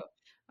 Mhm. There you go.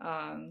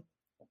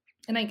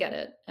 And I get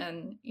it,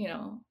 and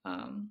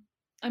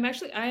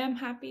I am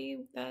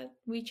happy that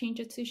we changed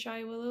it to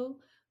Shy Willow,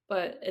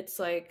 but it's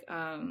like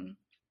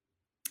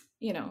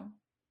you know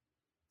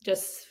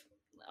just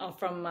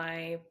from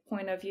my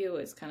point of view,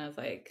 it's kind of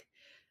like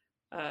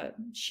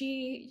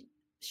she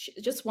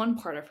just one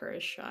part of her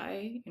is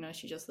shy.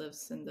 She just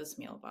lives in this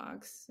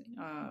mailbox.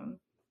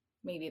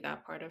 Maybe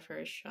that part of her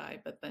is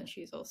shy, but then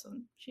she's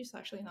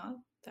actually not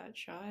that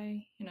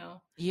shy.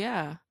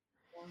 Yeah.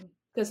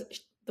 Because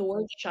the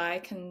word shy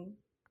can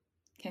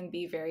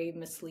be very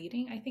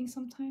misleading. I think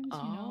sometimes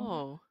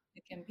Oh.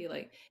 it can be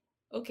like,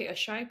 okay, a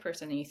shy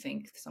person, and you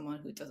think someone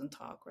who doesn't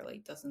talk or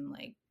like doesn't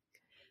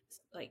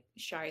like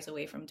shies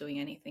away from doing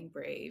anything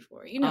brave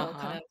or kind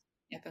Uh-huh. of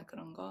약간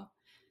그런 거.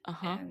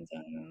 Uh-huh. And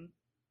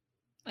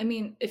I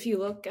mean, if you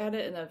look at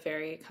it in a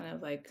very kind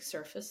of like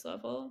surface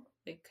level,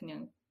 like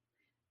그냥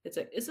it's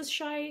like, is this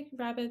shy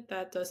rabbit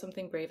that does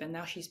something brave and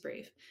now she's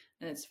brave,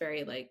 and it's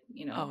very like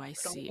Oh, I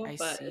그런 see. 거. I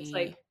But it's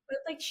like,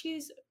 see.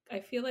 she's, I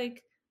feel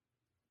like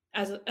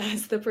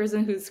as the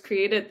person who's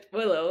created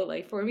Willow,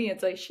 like for me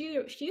it's like she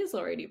is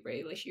already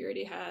brave, like she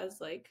already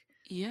has like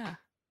Yeah.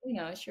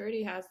 she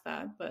already has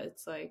that. But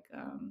it's like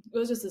it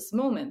was just this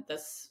moment,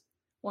 this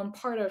one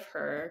part of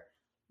her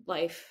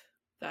life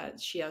that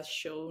she has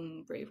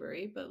shown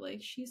bravery, but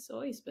like she's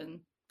always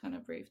been kind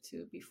of brave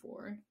too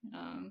before.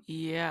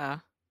 Yeah.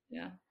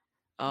 Yeah,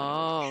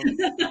 whatever. Oh.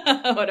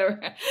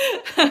 Whatever.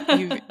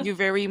 You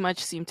very much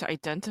seem to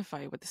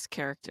identify with this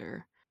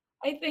character.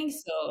 I think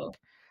so.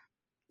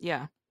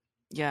 Yeah.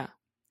 Yeah.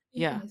 I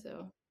Yeah. think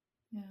so.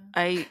 Yeah.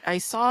 I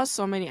saw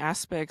so many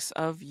aspects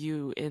of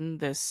you in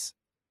this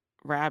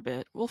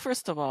rabbit. Well,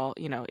 first of all,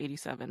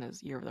 87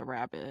 is Year of the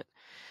Rabbit.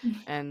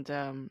 And,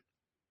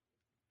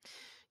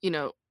 you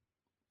know,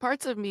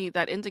 parts of me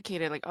that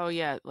indicated like, oh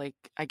yeah, like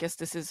I guess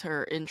this is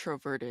her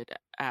introverted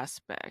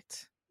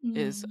aspect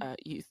is Mm.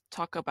 you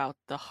talk about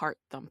the heart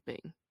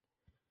thumping,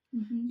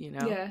 Mm-hmm. you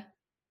know, Yeah.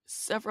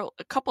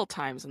 a couple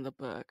times in the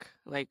book,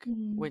 like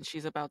Mm. when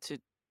she's about to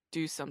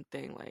do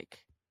something,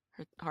 like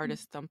her heart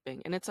is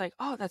thumping, and it's like,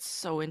 oh, that's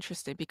so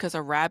interesting because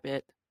a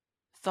rabbit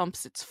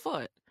thumps its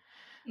foot,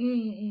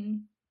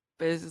 Mm-mm.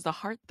 but this is the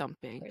heart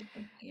thumping.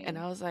 Right. And Yeah.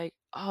 I was like,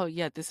 oh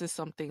yeah, this is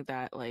something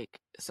that like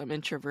some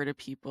introverted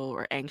people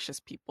or anxious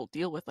people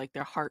deal with, like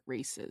their heart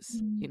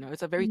races. Mm.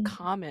 It's a very Mm.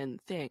 common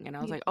thing. And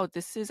I was Yeah. like, oh,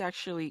 this is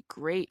actually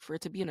great for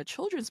it to be in a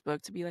children's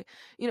book, to be like,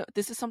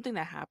 this is something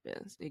that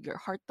happens. Like, your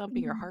heart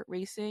thumping, your Mm. heart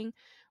racing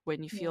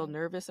when you feel Yeah.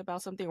 nervous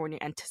about something or when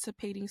you're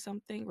anticipating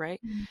something,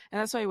 right? Mm.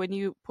 And that's why when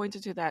you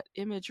pointed to that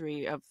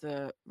imagery of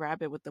the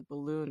rabbit with the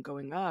balloon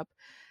going up,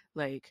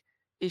 like,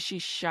 is she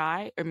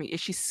shy? I mean, is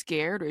she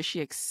scared or is she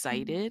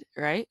Mm. excited?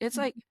 Right? It's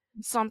like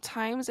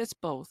sometimes it's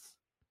both,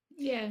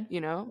 Yeah.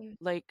 Yeah.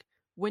 like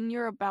when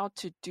you're about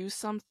to do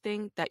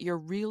something that you're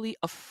really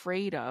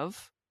afraid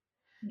of,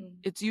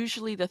 Mm. it's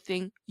usually the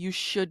thing you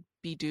should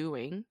be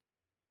doing.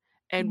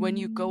 And when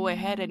you go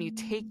ahead and you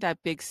take Mm. that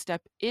big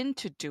step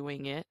into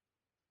doing it,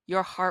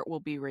 your heart will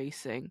be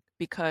racing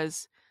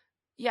because,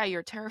 yeah,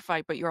 you're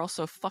terrified, but you're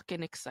also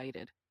fucking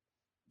excited.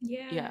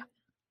 Yeah. Yeah,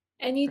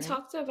 And you right?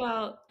 talked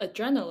about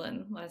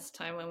adrenaline last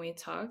time when we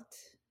talked.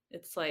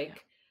 It's Yeah.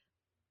 like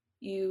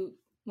you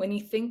when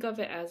you think of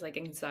it as like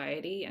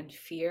anxiety and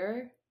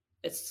fear,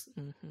 it's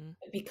Mm-hmm.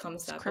 it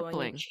becomes It's that. But when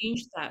you crippling.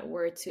 change that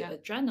word to Yeah.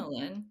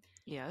 adrenaline,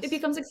 it Yes.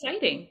 becomes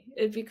exciting.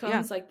 It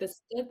Yeah, becomes like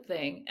this good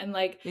thing. And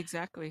like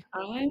exactly.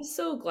 I'm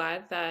so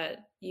glad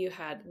that you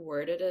had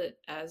worded it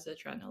as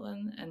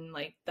adrenaline, and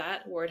like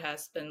that word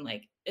has been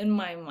like in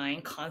my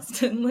mind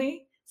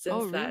constantly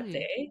Oh, since that really?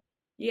 day.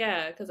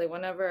 Yeah, because like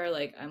whenever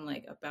like I'm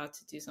like about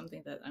to do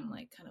something that I'm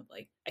like kind of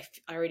like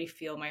I already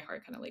feel my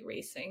heart kind of like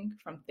racing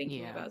from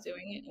thinking Yeah. about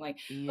doing it. I'm like,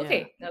 Yeah.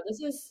 okay, now this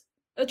is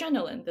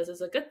adrenaline. This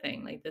is a good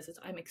thing. Like this is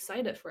I'm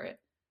excited for it.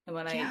 And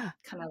when I Yeah.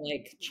 kind of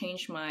like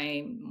change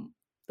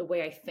the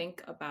way I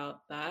think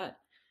about that,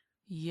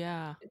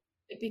 Yeah.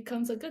 it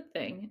becomes a good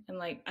thing. And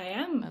like I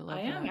I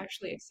love am that.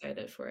 actually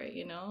excited for it,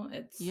 you know?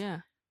 It's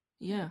Yeah.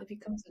 Yeah. it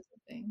becomes a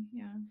good thing.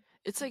 Yeah.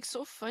 It's like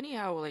so funny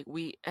how like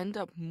we end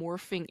up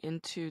morphing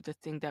into the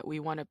thing that we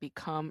want to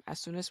become as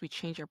soon as we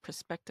change our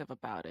perspective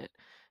about it,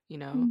 you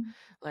know? Mm,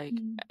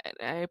 Like mm,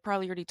 I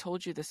probably already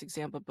told you this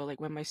example, but like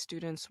when my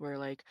students were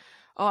like,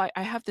 "Oh,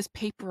 I have this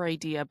paper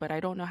idea, but I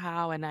don't know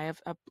how, and I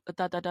have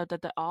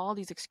all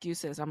these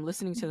excuses." I'm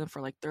listening to them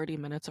for like 30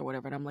 minutes or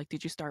whatever, and I'm like,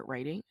 "Did you start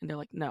writing?" And they're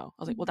like, "No."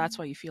 I was like, "Well, that's mm.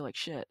 why you feel like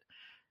shit."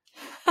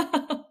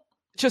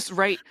 Just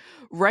write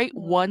Uh,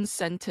 one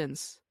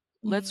sentence.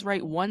 Let's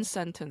write one mm,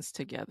 sentence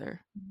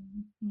together.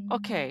 mm, mm,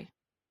 Okay,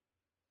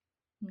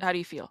 how mm, do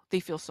you feel? They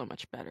feel so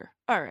much better.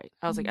 All right.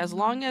 I was like, as mm,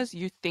 long as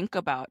you think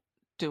about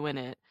doing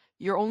it,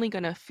 you're only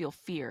going to feel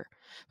fear.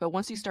 But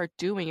once you start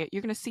doing it,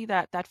 you're going to see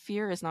that that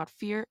fear is not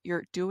fear.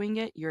 You're doing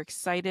it. You're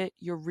excited.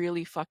 You're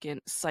really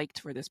fucking psyched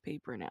for this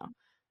paper now.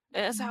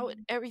 And that's how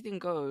mm, everything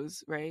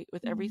goes, right?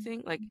 With mm.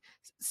 everything, like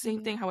same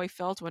Yeah. thing how I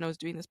felt when I was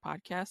doing this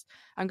podcast.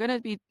 I'm going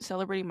to be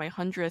celebrating my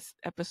 100th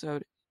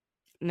episode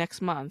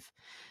next month.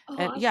 Oh,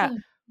 And yeah,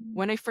 awesome. Mm.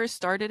 when I first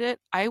started it,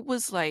 I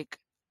was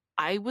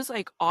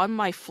like on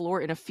my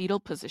floor in a fetal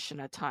position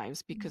at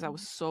times because I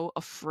was Mm. so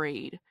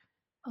afraid.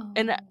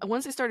 And Oh,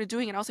 once I started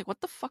doing it, I was like,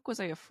 what the fuck was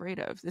I afraid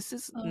of?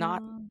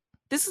 uh,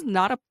 This is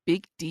not a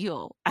big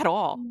deal at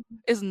all.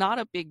 mm. It's not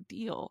a big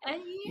deal,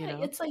 And you yeah,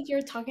 know? it's like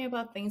you're talking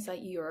about things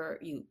that you're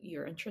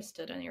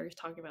interested in. You're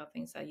talking about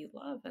things that you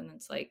love, and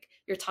it's like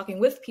you're talking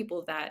with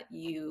people that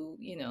you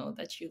know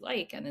that you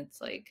like, and it's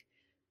like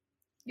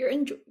you're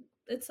enjoy.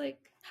 It's like,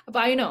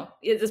 but I know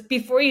it's just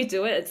before you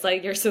do it, it's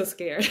like you're so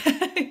scared.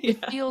 It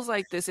Yeah, feels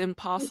like this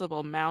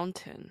impossible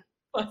mountain.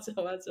 맞아,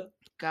 맞아.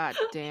 God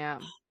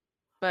damn.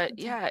 But 맞아.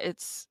 yeah,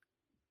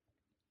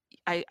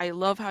 I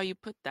love how you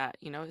put that,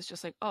 it's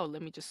just like, oh,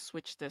 let me just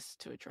switch this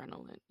to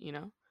adrenaline.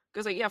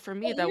 Because like, yeah, for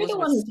me But that you're was the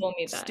with one who told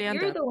me that. stand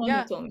You're up. the one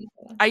who Yeah, told me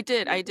that. I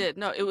did, You're I the did.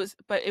 No, it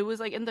was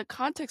like in the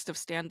context of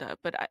stand up,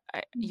 but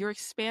mm, you're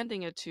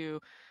expanding it to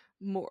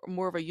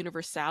more of a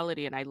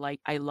universality, and I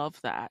love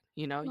that.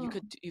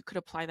 oh, You could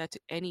apply that to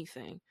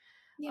anything.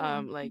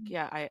 yeah. Like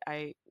yeah,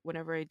 I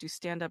whenever I do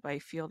stand up, I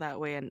feel that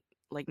way, and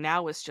like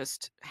now it's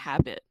just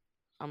habit.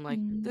 I'm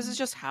like, this is Mm,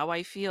 just how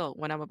I feel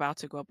when I'm about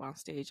to go up on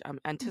stage. I'm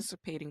mm,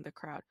 anticipating the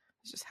crowd.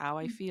 It's just how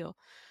I mm, feel.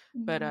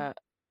 But mm.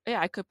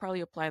 yeah, I could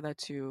probably apply that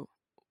to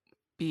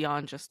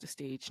beyond just the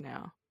stage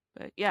now.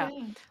 But yeah,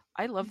 Yeah.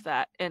 I love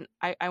that. And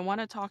I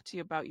want to talk to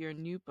you about your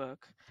new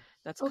book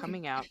that's Okay.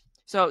 coming out.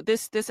 So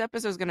this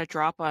episode is going to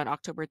drop on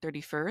October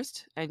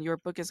 31st, and your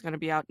book is going to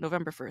be out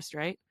November 1st,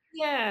 right?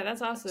 Yeah,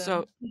 that's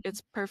So awesome.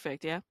 it's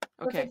perfect, yeah?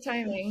 Okay. Perfect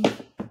timing.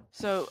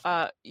 So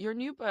your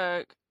new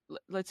book,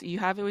 let's see, you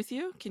have it with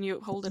you? Can you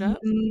hold it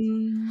up?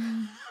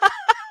 Mm.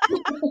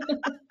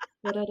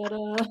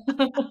 Da-da-da-da.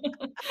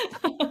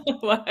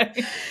 Why?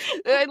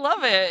 I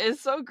love it.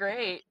 It's so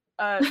great.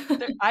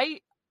 There, I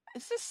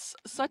this is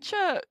such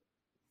a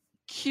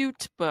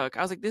cute book.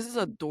 I was like, this is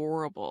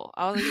adorable.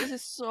 I was like, this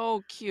is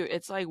so cute.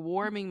 It's like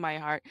warming my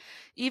heart.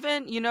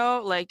 Even,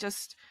 like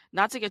just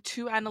not to get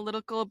too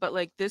analytical, but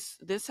like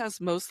this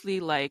has mostly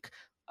like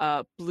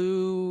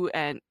blue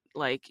and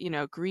like,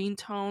 green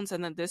tones,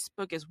 and then this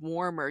book is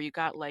warmer. You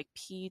got like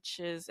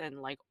peaches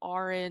and like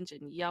orange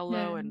and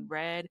yellow Yeah. and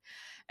red.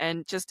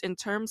 And just in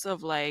terms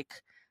of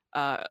like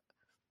uh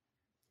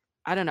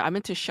I don't know, I'm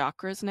into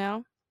chakras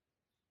now,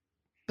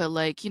 but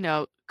like,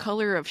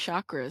 color of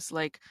chakras,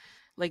 like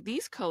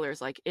these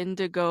colors like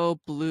indigo,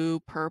 blue,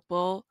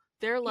 purple,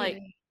 they're Yeah. like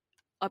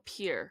up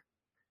here.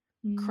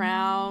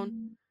 Crown,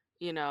 Mm,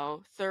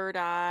 third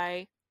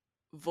eye,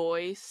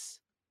 voice.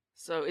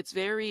 So it's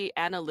very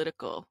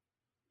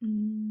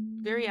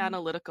mm,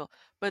 analytical.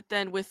 But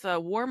then with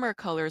warmer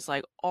colors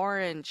like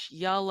orange,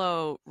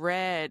 yellow,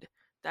 red,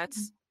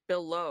 that's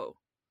below.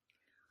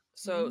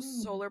 So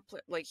oh,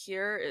 like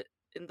here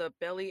in the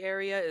belly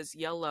area is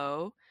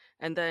yellow,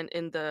 and then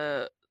in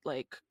the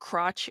like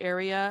crotch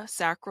area,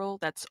 sacral,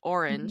 that's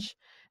mhm. orange,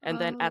 and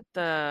then Oh, at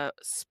the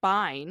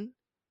spine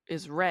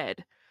is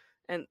red.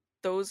 And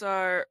those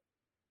are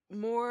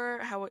more,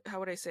 how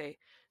would I say,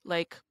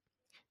 like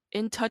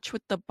in touch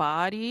with the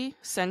body,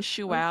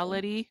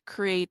 okay. sensuality,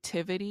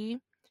 creativity,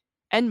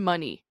 and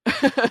money.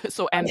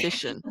 So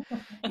ambition.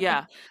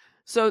 Yeah.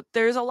 So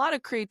there's a lot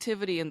of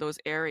creativity in those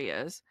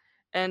areas.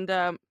 And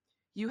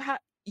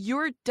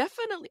you're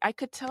definitely, I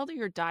could tell that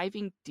you're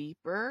diving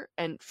deeper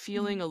and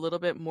feeling a little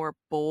bit more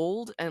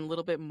bold and a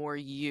little bit more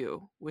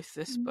you with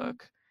this Mm,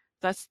 book.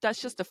 That's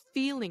just a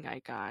feeling I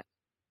got.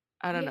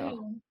 I don't yeah.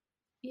 know.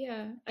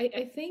 Yeah,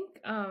 I think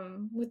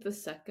with the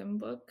second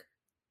book,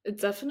 it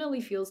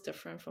definitely feels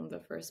different from the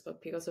first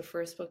book because the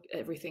first book,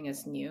 everything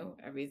is new,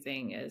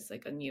 everything is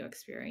like a new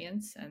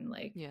experience, and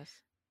like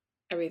Yes.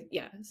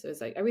 yeah, so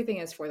it's like everything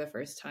is for the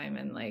first time,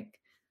 and like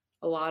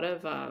a lot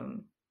of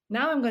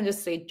now I'm gonna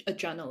just say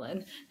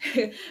adrenaline.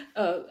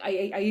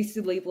 I used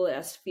to label it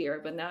as fear,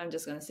 but now I'm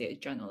just gonna say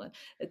adrenaline.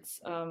 It's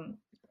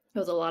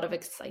there's a lot of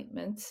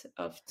excitement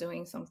of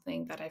doing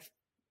something that I've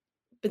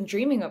been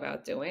dreaming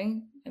about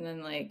doing, and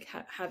then like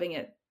having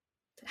it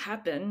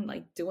happen,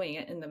 like doing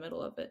it in the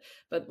middle of it.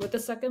 But with the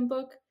second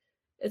book,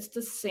 it's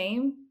the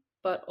same,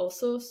 but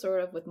also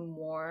sort of with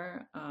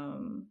more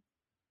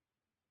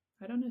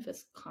I don't know if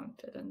it's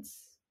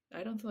confidence.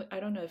 I don't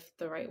know if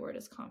the right word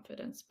is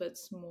confidence, but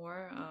it's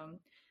more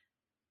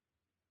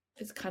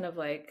it's kind of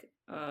like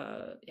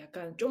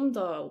약간 좀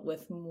더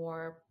with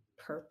more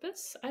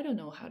purpose. I don't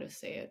know how to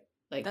say it.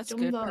 Like That's 좀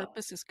good. 더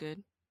Purpose is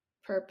good.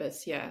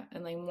 purpose, yeah,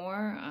 and like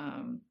more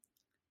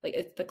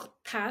like the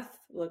path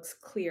looks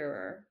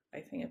clearer,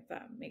 I think, if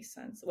that makes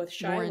sense. With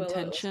More Shy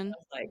Willow, it was intention.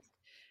 kind of like,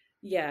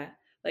 yeah,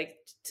 like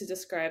to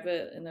describe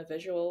it in a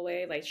visual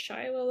way, like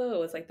Shy Willow, it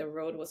was like the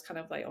road was kind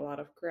of like a lot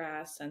of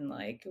grass and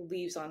like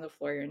leaves on the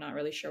floor. You're not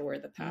really sure where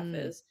the path Mm.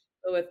 is.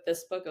 But with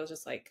this book, it was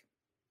just like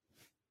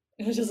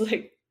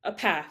a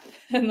path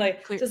and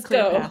like just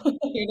Clear go, path.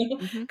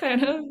 Hmm.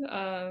 kind of.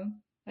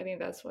 I think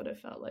that's what it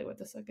felt like with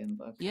the second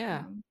book.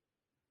 Yeah.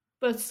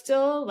 But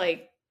still,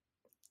 like,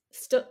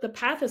 still the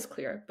path is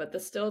clear, but the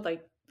still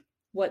like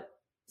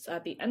what's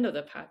at the end of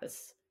the path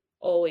is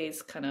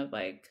always kind of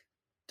like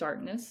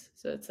darkness.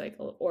 So it's like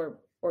or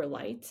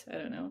light. I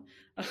don't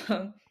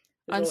know.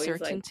 There's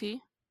always like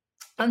Uncertainty.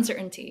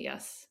 uncertainty.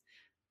 Yes,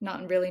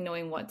 not really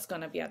knowing what's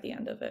gonna be at the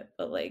end of it,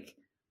 but like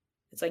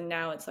it's like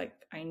now it's like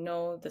I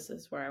know this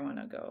is where I want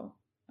to go.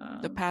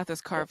 The Um, path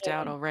is but carved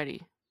out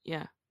already.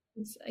 Yeah.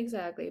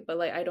 exactly, but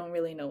like I don't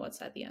really know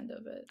what's at the end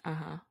of it.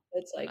 Uh-huh.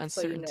 It's like,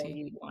 but you know Uncertainty.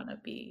 you want to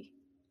be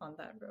on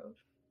that road.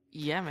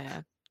 Yeah,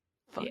 man.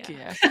 Fuck Yeah,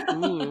 yeah.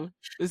 Ooh,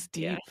 it's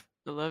yeah. deep.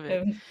 I love it.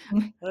 Um,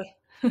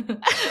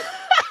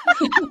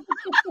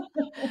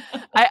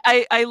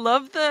 I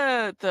love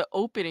the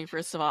opening,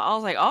 first of all. I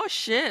was like, oh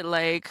shit,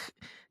 like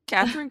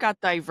Catherine got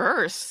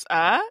diverse,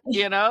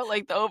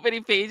 like the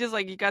opening pages,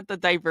 like you got the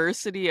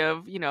diversity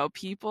of,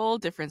 people,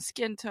 different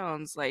skin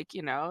tones, like,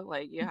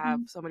 like you have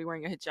Mhm. somebody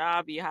wearing a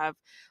hijab, you have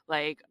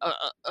like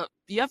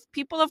you have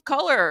people of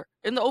color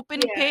in the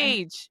opening Yeah,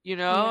 page,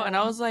 yeah, and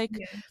I was like,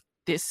 yeah,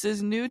 this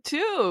is new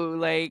too.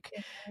 Like,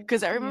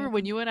 because I yeah. remember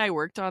when you and I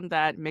worked on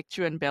that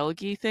Mictu and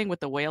Belgi thing with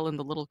the whale and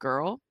the little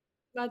girl.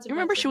 맞아, You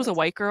remember 맞아, she was a 맞아.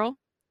 white girl?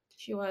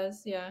 She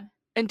was, yeah.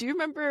 And do you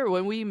remember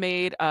when we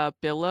made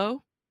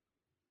Billow?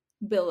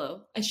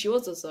 Billow. And she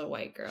was also a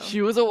white girl.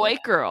 She was a Yeah,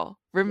 white girl,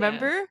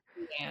 yeah, remember?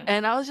 yeah.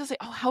 And I was just like,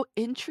 oh, how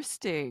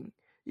interesting,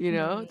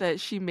 Mm, that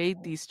she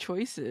made these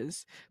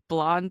choices.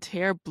 Blonde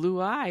hair,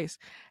 blue eyes.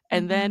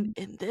 And then mhm.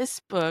 in this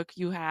book,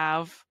 you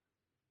have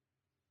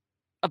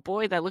a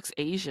boy that looks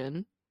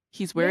Asian.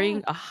 He's Yeah.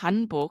 wearing a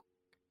hanbok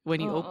when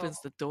he Oh,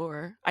 opens the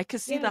door. I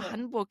could see the yeah,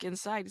 hanbok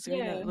inside. He's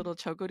wearing that yeah, little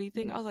chogori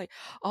thing. yeah. I was like,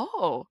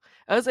 oh.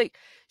 I was like,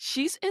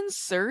 she's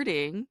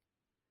inserting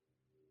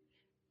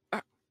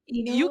uh,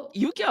 You know,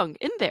 Young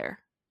in there.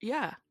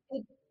 Yeah.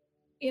 it,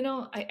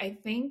 I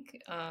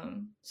think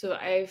so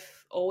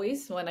I've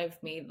always when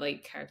I've made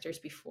like characters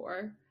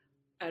before,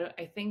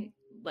 I think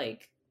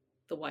like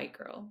the white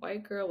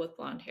girl with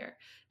blonde hair.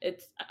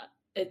 It's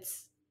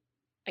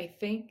I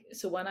think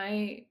so when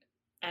I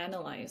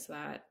analyze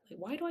that, like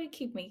why do I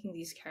keep making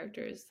these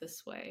characters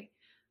this way?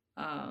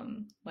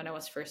 When I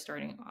was first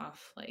starting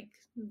off, like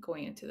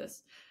going into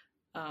this,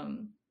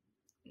 um,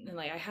 and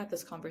like I had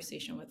this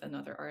conversation with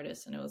another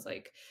artist, and it was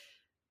like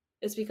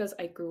it's because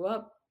I grew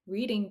up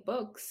reading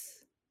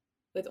books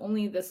with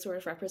only this sort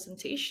of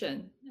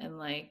representation, and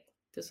like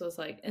this was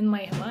like in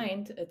my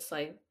mind, it's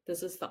like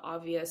this is the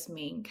obvious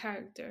main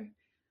character,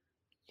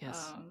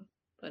 Yes. um,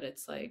 but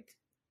it's like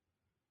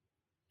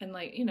and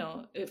like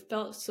it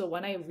felt so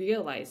when I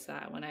realized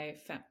that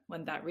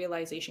when that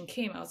realization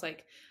came, I was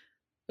like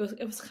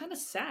it was kind of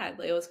sad.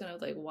 Like it was kind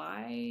of like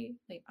why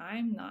like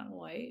I'm not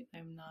white,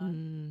 I'm not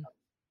Mm,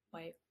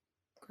 white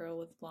girl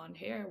with blonde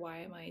hair. Why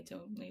am I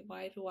doing like,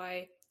 why do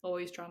I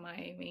always draw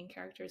my main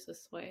characters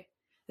this way?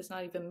 It's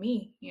not even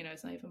me,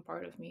 it's not even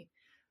part of me.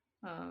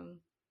 um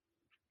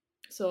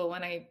so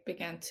when I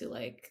began to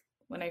like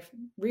when I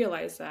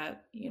realized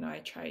that, I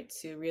tried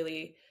to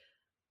really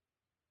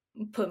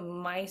put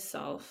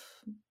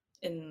myself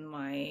in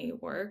my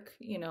work,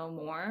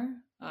 more.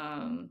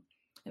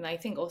 And I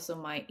think also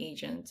my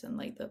agent and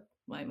like the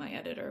my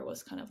editor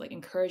was kind of like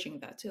encouraging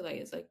that too. Like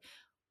it's like,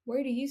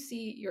 where do you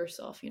see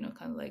yourself?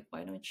 Kind of like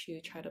why don't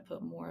you try to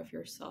put more of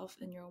yourself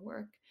in your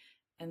work?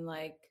 And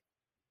like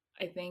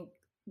I think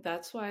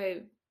that's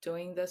why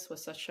doing this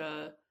was such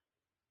a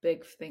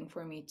big thing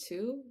for me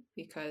too,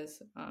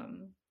 because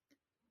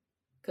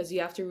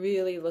you have to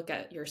really look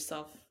at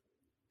yourself.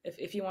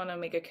 If you want to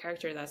make a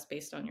character that's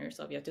based on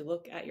yourself, you have to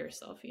look at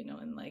yourself,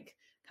 and like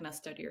kind of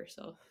study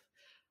yourself.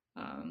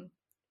 um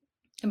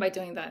and by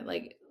doing that,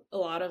 like a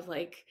lot of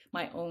like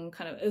my own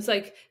kind of it was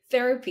like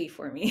therapy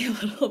for me a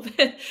little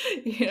bit,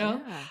 you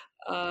know yeah.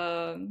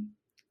 um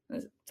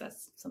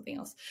that's something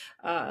else.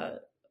 uh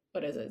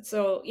what is it?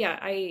 So yeah,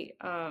 I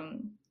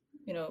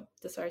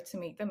decided to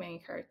make the main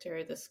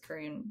character this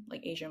Korean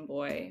like Asian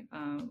boy,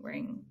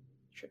 wearing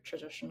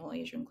traditional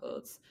Asian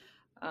clothes.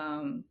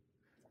 um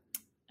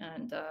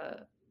and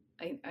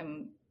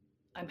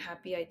I'm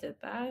happy I did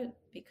that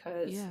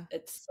because Yeah.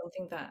 it's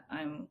something that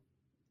I'm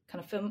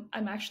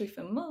actually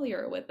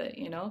familiar with it,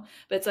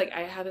 but it's like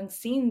I haven't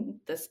seen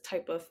this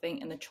type of thing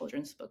in a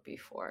children's book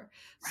before.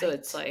 So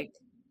it's Right. like,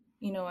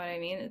 you know what I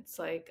mean? It's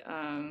like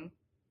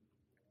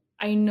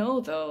I know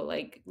though,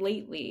 like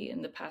lately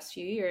in the past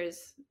few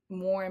years,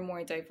 more and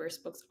more diverse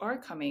books are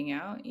coming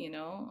out,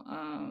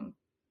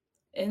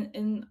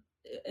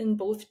 in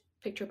both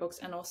picture books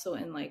and also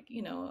in like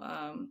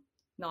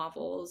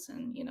novels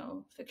and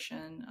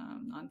fiction,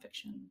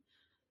 nonfiction.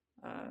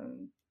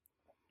 um,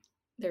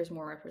 there's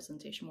more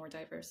representation, more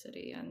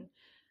diversity, and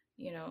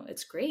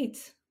it's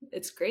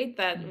great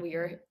that we Hmm.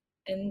 are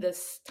in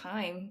this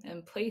time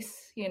and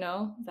place,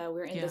 that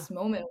we're in Yeah. this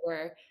moment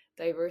where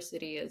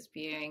diversity is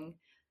being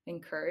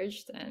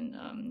encouraged and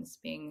is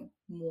being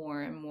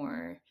more and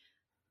more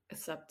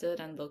accepted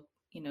and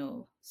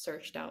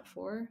searched out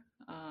for.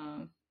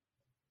 um,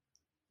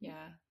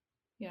 yeah,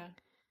 yeah,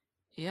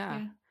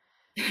 Yeah. yeah.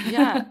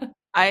 Yeah.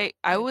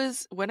 I Yeah.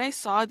 was when I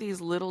saw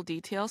these little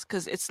details,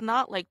 because it's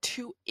not like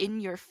too in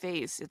your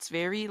face. It's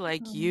very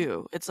like Um,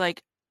 you. It's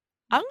like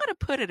I'm gonna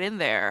put it in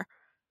there,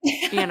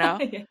 you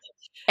know, yeah,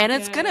 and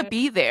it's gonna yeah,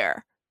 be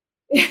there,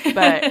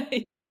 but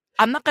yeah.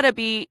 I'm not gonna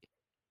be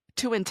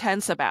too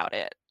intense about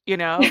it, you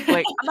know?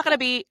 Like I'm not gonna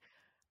be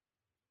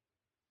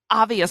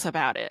obvious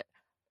about it,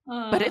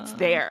 but it's uh,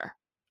 there.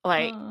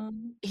 Like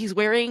he's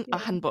wearing a yeah.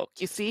 hanbok.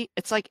 You see?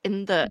 It's like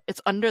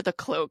it's under the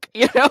cloak,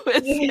 you know?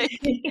 It's Yeah, like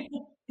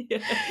yeah.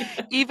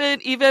 even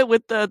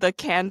with the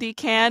candy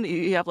can,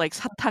 you have like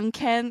satang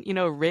can,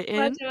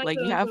 written, 맞아, like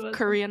맞아, you 맞아, have 맞아.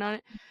 Korean on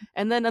it.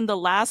 And then on the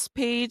last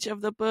page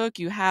of the book,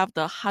 you have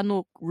the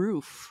hanok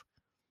roof.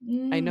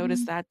 I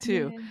noticed that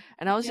too. Yeah,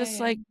 And I was yeah, just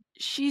yeah. like,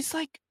 she's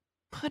like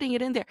putting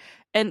it in there.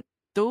 And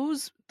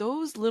those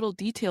little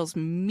details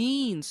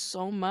mean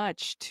so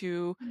much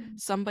to Mm,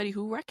 somebody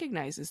who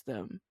recognizes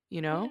them,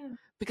 you know? yeah,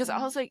 Because I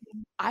yeah. was like,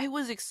 I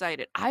was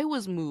excited. I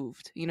was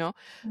moved, you know?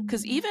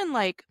 Because Mhm, even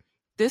like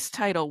this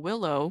title,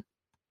 Willow,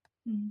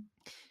 mm.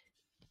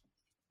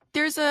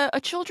 there's a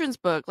children's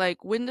book,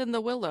 like Wind in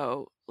the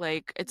Willow.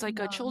 Like it's like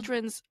a Um,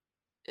 children's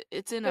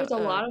it's in there's a a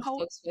lot of poem.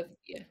 books with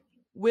yeah.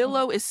 Oh,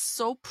 Willow is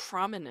so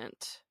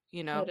prominent,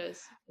 you know? it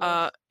is. It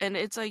is. And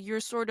it's like you're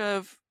sort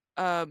of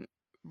um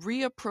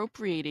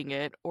reappropriating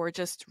it or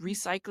just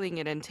recycling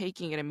it and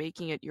taking it and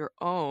making it your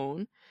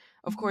own.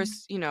 Of Mhm,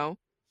 course,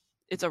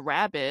 it's a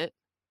rabbit,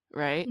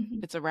 right?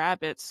 mhm, It's a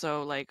rabbit,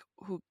 so like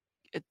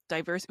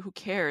diverse, who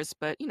cares?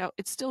 But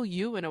it's still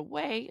you in a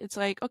way. It's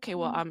like, okay,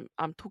 well, mhm,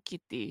 I'm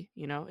Tokiti,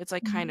 it's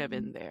like kind of mhm,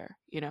 in there,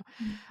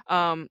 mhm,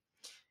 um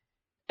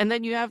and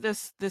then you have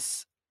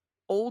this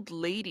old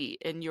lady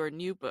in your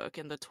new book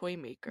in the toy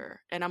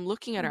maker, and I'm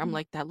looking at her, I'm mhm.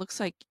 like, that looks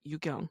like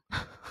Yugyung.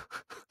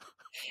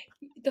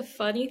 The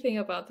funny thing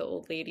about the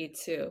old lady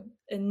too,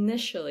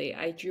 initially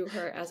I drew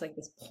her as like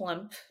this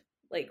plump,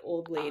 like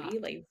old Ah, lady,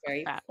 like a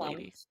very fat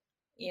plump. lady.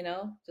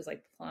 just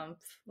like plump,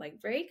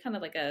 like very kind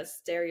of like a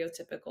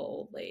stereotypical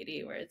old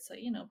lady where it's like,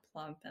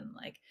 plump and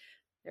like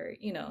very,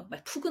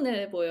 like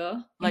푸근해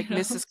보여, Like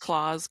Mrs.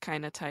 Claus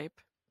kind of type.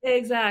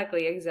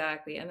 Exactly,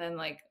 exactly. And then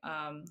like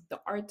the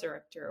art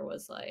director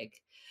was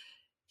like,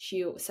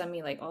 she sent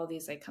me like all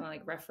these like kind of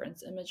like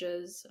reference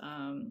images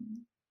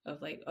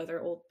of like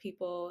other old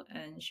people,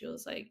 and she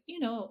was like,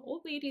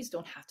 old ladies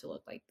don't have to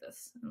look like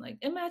this. And like,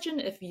 imagine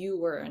if you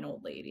were an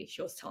old lady,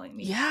 she was telling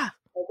me. Yeah.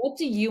 "Well, what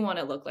do you want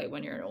to look like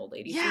when you're an old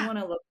lady? Do you Yeah. want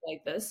to look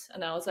like this?"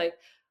 And I was like,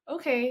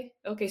 okay,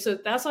 okay. So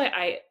that's why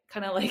I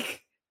kind of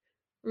like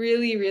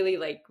really, really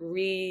like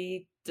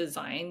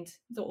redesigned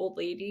the old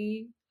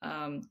lady,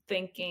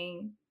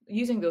 thinking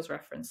using those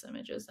reference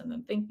images, and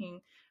then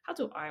thinking, how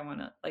do I want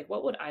to, like,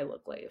 what would I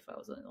look like if I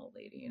was an old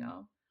lady?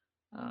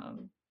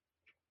 Um,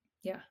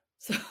 yeah.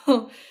 So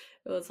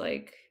it was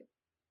like,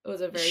 it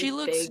was a She very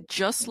looks big.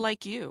 just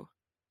like you.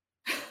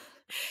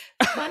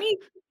 funny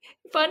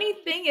funny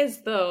thing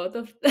is though,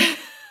 the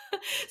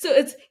so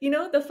it's,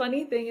 the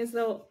funny thing is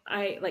though,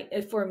 I like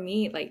it for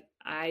me, like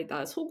I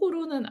thought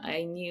속으로는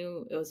I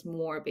knew it was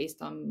more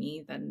based on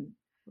me than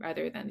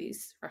rather than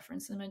these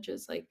reference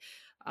images. Like,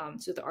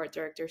 so the art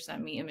director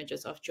sent me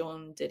images of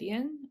Joan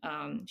Didion.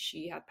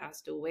 She had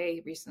passed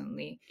away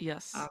recently,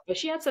 Yes. but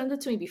she had sent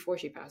it to me before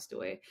she passed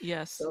away.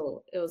 Yes.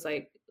 So it was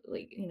like,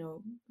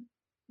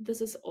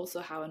 this is also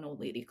how an old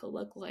lady could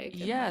look like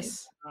in life.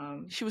 Yes.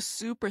 She was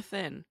super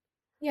thin.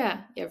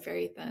 Yeah, yeah,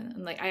 very thin.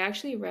 And like I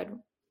actually read,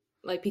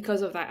 like,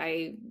 because of that,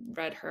 I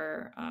read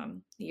her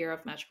Year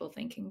of Magical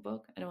Thinking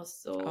book, and it was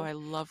Oh, I so,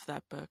 love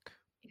that book.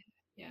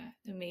 yeah,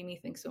 it made me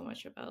think so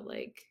much about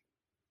like,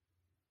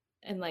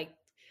 and like,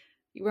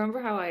 you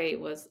remember how I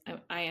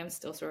am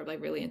still sort of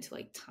like really into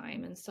like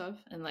time and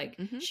stuff, and like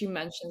Mm-hmm. she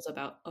mentions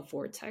about a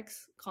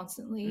vortex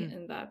constantly Mm.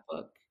 in that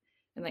book,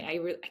 and like I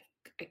really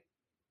I,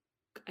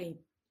 I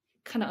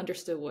kind of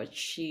understood what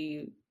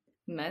she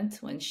meant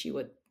when she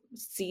would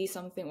see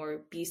something or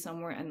be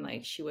somewhere, and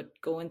like she would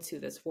go into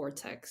this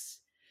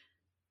vortex.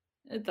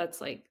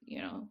 That's like,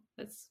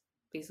 that's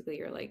basically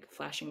you're like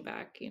flashing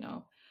back,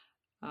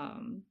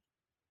 um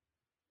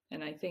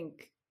and I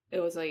think it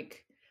was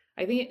like,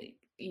 I think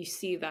you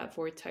see that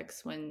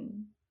vortex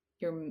when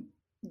you're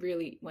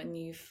really, when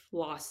you've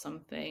lost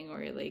something,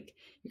 or like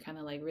you're kind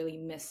of like really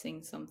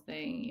missing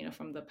something,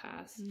 from the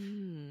past.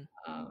 Mm.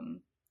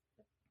 um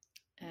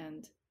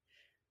and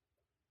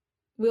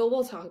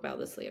we'll talk about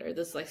this later.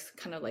 This is like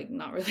kind of like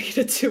not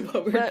related to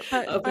what we're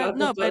But about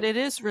the no, but book. it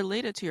is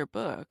related to your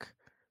book,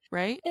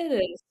 right? It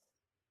is,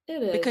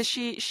 it Because is.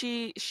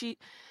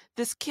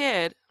 this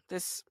kid,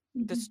 this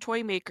Mhm,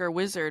 toy maker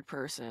wizard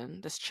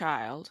person, this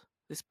child,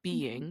 this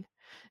mhm, being,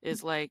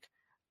 is like,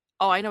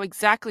 oh, I know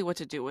exactly what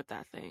to do with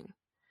that thing.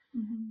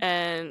 mhm,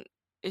 And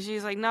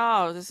she's like,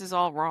 no, this is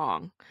all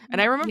wrong.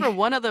 And I mhm. remember Yeah.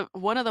 one of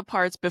the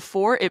parts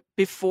before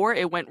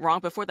it went wrong,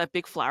 before that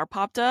big flower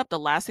popped up, the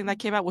last thing that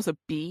came out was a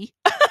bee.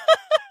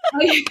 Oh,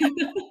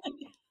 yeah.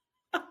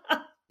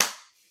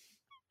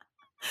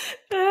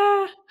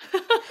 Ah.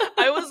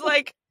 I was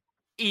like,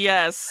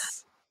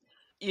 yes,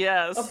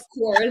 Of yes.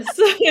 course.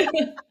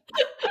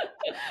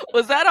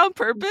 Was that on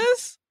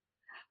purpose?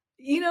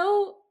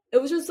 It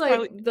was just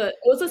like Probably. it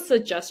was a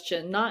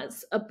suggestion, not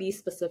a bee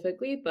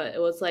specifically, but it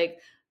was like,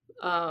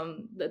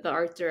 the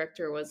art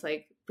director was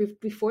like,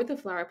 before the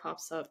flower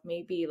pops up,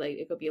 maybe like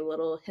it could be a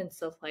little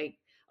hints of like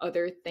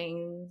other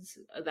things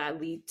that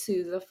lead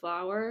to the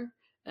flower.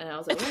 And I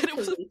was like, And what then it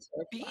could was a lead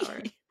to a bee.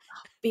 flower?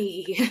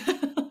 Bee.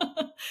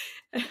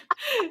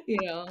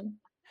 you know.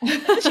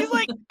 And then she's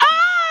like, ah!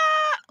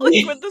 Like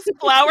when this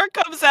flower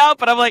comes out,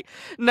 but I'm like,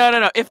 no, no,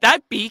 no. If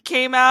that bee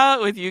came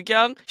out with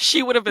Yugyung,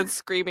 she would have been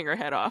screaming her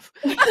head off.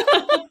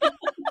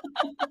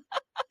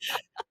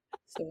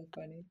 So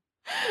funny.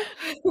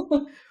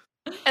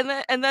 And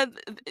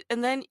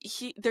then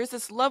there's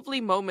this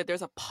lovely moment,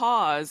 there's a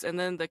pause, and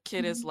then the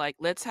kid is Mhm. like,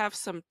 let's have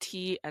some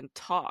tea and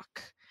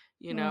talk,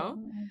 you know?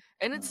 Oh,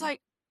 And it's oh.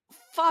 like,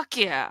 fuck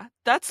yeah,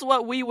 that's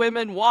what we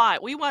women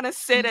want. We want to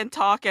sit and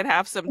talk and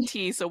have some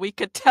tea so we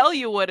could tell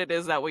you what it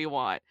is that we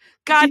want.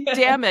 God Yeah.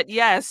 damn it,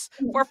 yes.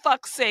 For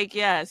fuck's sake,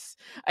 yes.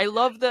 I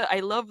love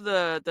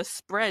the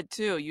spread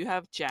too. You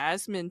have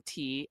jasmine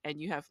tea and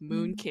you have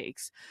Mm.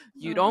 mooncakes.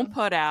 You don't Oh.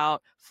 put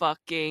out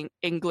fucking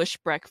English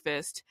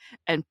breakfast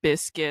and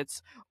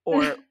biscuits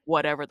or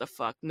whatever the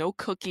fuck. No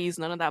cookies,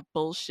 none of that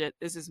bullshit.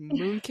 This is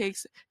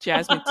mooncakes,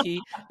 jasmine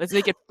tea. Let's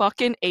make it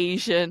fucking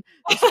Asian.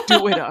 Let's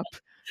do it up.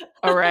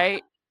 All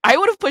right. I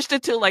would have pushed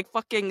it to like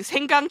fucking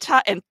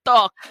생강차 and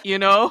떡,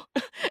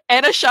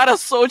 and a shot of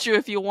soju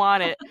if you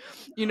want it,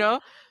 you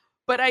know.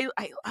 But I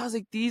was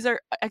like, these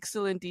are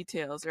excellent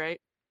details,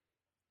 right?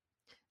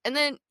 And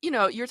then,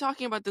 you're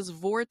talking about this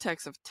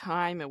vortex of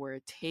time and where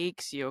it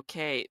takes you,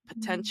 okay,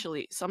 Mhm,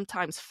 potentially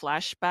sometimes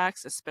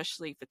flashbacks,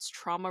 especially if it's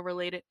trauma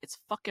related, it's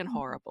fucking mhm,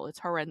 horrible. It's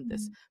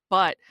horrendous. mhm,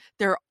 But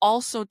there are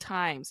also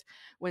times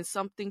when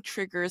something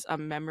triggers a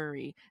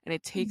memory and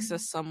it takes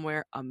us mhm,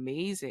 somewhere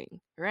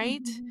amazing,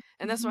 right? mhm,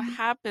 And that's what mhm.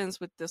 happens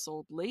with this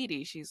old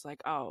lady. She's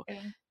like, oh,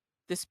 Yeah.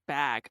 this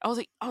bag. I was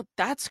like, "Oh,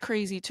 that's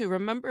crazy too."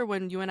 Remember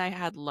when you and I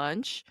had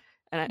lunch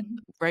and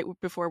Mhm. right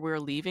before we were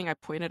leaving, I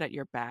pointed at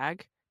your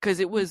bag because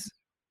it Mhm. was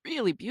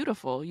really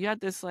beautiful. You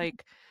had this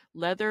like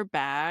leather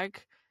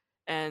bag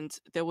and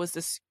there was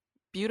this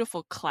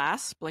beautiful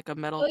clasp, like a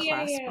metal Oh yeah,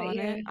 clasp yeah, on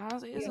it. yeah, I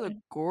was like, "This is yeah. a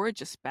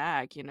gorgeous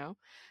bag," you know?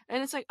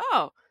 And it's like,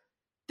 "Oh,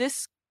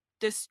 this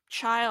this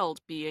child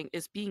being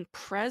is being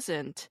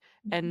present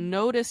Mhm. and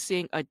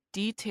noticing a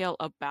detail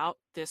about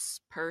this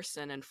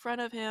person in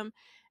front of him,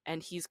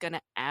 and he's going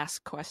to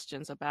ask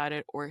questions about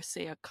it or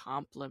say a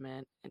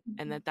compliment,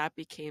 and Mhm. then that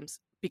becomes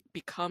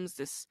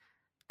this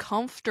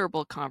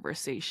comfortable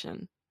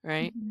conversation,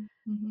 right? Mhm.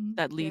 Mhm.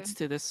 That Yeah, leads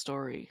to this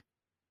story.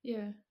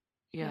 yeah,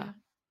 Yeah. yeah.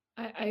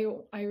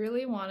 I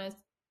really wanted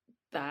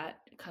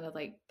that kind of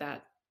like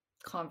that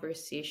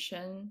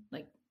conversation,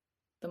 like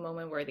the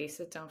moment where they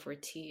sit down for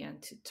tea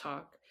and to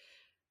talk.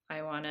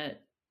 I wanted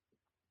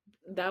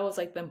that was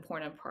like the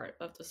important part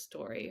of the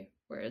story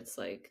where it's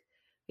like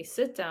they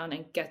sit down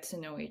and get to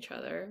know each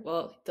other.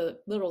 Well, the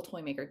little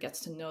toy maker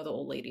gets to know the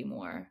old lady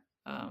more,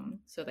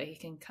 so that he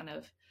can kind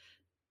of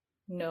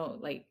know,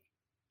 like,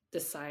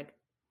 decide,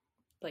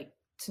 like,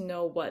 to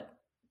know what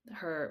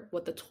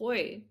the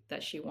toy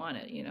that she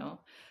wanted,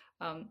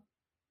 um,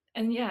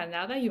 and yeah,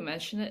 now that you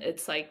mention it,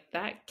 it's like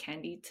that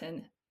candy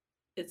tin,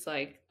 it's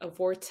like a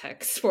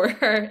vortex for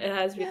her. It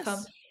has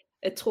become Yes.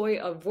 a toy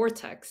of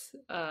vortex,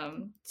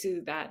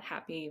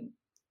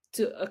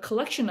 to a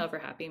collection of her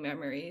happy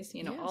memories,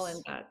 all in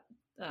Yes. that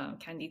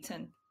candy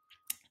tin.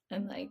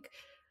 And like,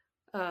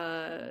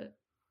 uh,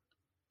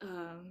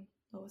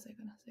 what was I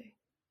gonna say?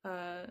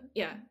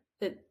 Yeah,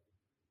 it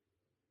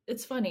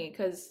it's funny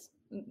because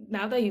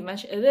now that you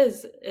mention it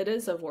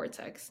is a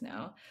vortex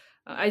now.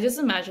 I just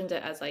imagined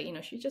it as like,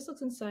 she just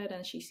looks inside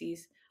and she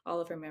sees all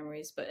of her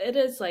memories, but it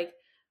is like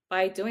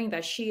by doing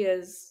that she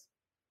is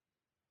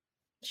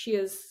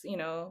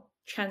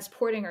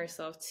transporting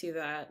herself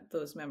to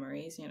those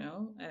memories,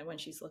 and when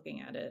she's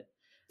looking at it.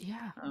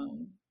 Yeah.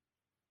 um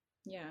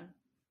yeah,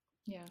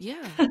 yeah.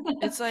 Yeah.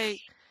 It's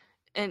like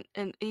and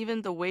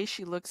even the way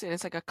she looks at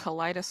it's like a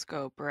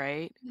kaleidoscope,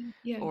 right?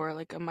 Yeah, Or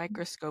like a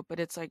microscope, but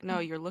it's like, no,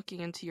 you're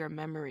looking into your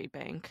memory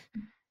bank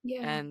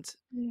yeah, and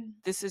yeah.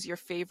 this is your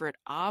favorite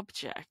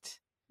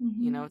object,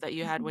 Mm-hmm. that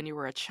you had when you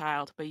were a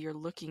child, but you're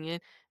looking in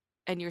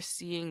and you're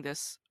seeing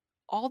this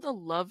all the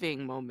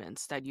loving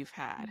moments that you've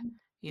had,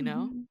 you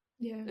know? Mm-hmm.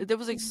 Yeah, There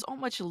was like yeah, so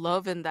much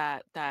love in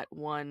that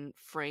one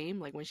frame,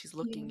 like when she's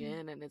looking yeah,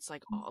 in and it's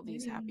like all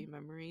these yeah, happy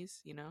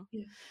memories.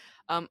 yeah,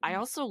 I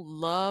also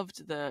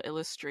loved the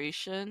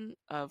illustration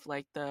of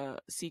like the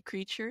sea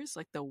creatures,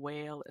 like the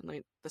whale and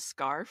like the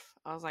scarf.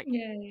 I was like,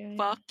 yeah, yeah,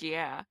 yeah, fuck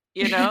yeah.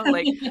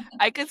 Like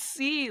I could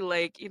see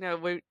like,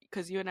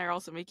 because you and I are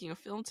also making a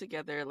film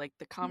together, like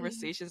the yeah,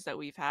 conversations that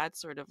we've had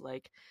sort of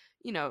like,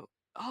 you know,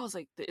 oh, it's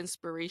like the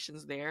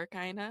inspirations there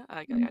kind of.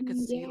 Like I could mm-hmm.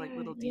 see like Yeah,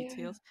 little yeah,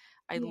 details.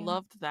 I yeah.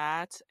 loved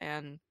that.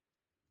 And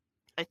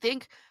I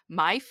think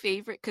my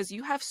favorite, because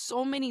you have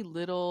so many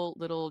little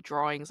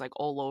drawings like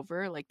all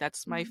over, like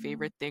that's my Mm-hmm.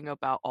 favorite thing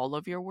about all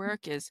of your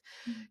work is,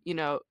 you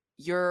know,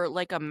 you're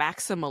like a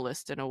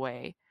maximalist in a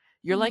way.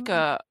 You're like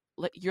Mm-hmm.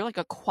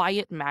 a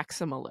quiet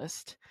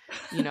maximalist,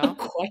 you know?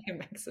 Quite a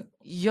maximum.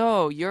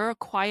 Yo, you're a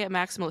quiet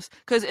maximalist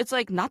because it's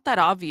like not that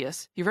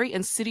obvious. You're very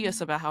insidious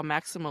about how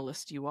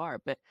maximalist you are,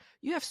 but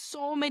you have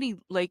so many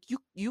like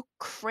you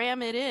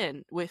cram it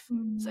in with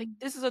it's like Mm-hmm.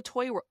 this is a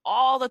toy where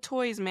all the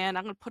toys, man,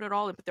 I'm gonna put it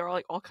all in, but they're all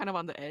like all kind of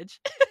on the edge.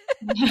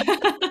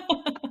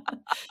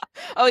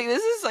 Oh, like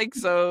this is like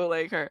so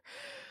like her.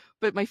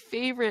 But my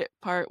favorite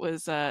part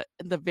was the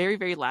very,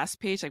 very last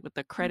page, like with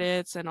the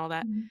credits and all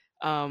that.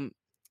 Um,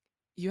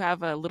 you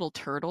have a little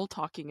turtle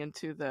talking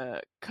into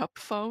the cup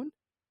phone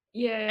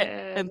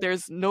Yeah, and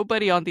there's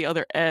nobody on the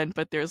other end,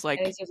 but there's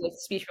and like it's just like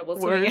speech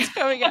bubbles coming words out.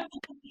 coming out.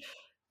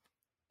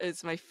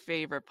 It's my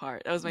favorite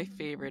part. That was my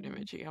favorite Mhm.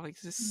 imagery. I'm like,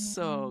 this is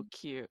so Mhm.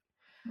 cute.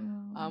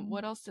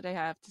 What Mhm. else did I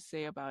have to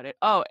say about it?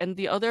 Oh, and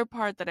the other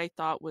part that I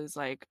thought was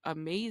like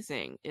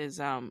amazing is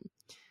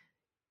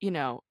you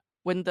know,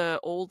 when the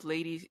old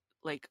lady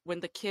like when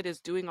the kid is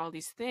doing all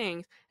these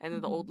things and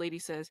then the old Mhm. lady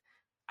says,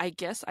 "I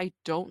guess I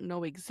don't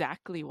know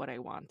exactly what I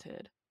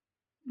wanted."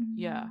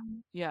 Yeah.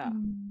 Mhm. Yeah.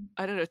 Mhm.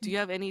 I don't know. Do you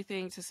have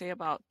anything to say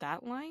about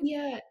that line?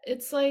 Yeah,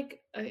 it's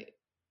like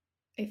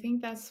I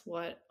think that's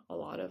what a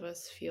lot of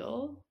us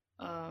feel.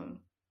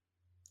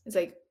 It's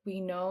like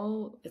we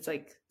know, it's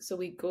like, so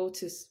we go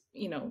to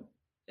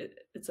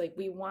it's like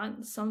we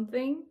want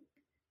something,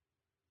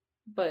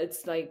 but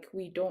it's like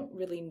we don't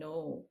really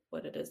know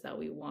what it is that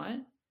we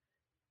want,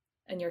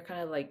 and you're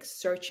kind of like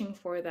searching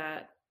for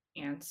that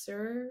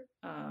answer,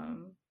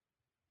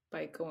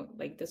 by going,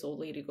 like, this old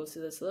lady goes to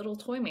this little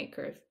toy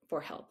maker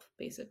for help,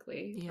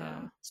 basically,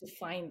 Yeah. to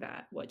find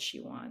that what she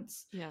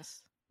wants.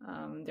 Yes.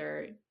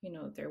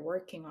 They're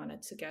working on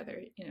it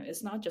together.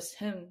 It's not just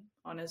him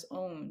on his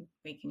own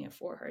making it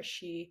for her.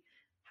 She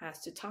has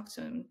to talk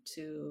to him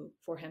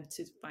for him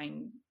to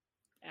find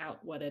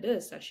out what it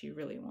is that she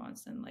really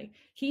wants. And like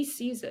he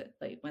sees it,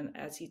 like, when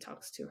as he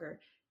talks to her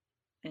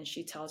and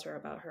she tells her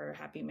about her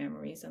happy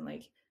memories, and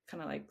like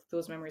kind of like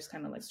those memories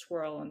kind of like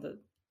swirl on the,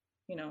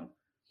 you know,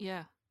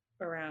 Yeah.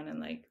 around, and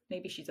like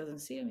maybe she doesn't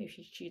see it, maybe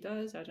she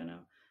does, I don't know.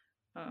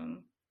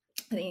 um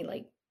and he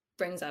like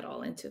brings that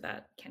all into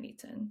that candy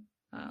tin.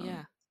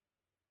 Yeah.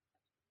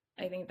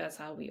 I think that's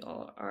how we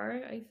all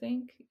are. I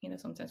think, you know,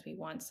 sometimes we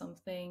want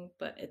something,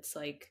 but it's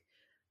like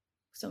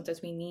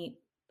sometimes we need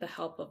the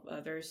help of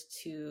others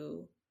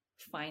to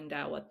find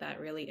out what that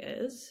really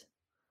is.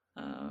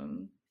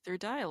 um Through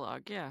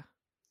dialogue, yeah.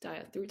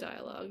 Through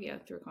dialogue, yeah,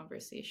 through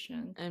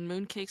conversation. And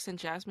mooncakes and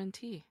jasmine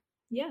tea.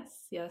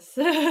 Yes, yes.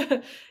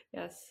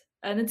 Yes.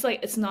 And it's like,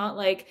 it's not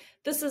like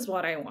this is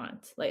what I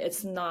want. Like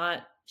it's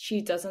not,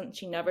 she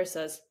never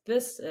says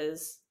this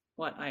is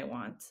what I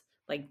want.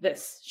 Like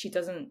this. She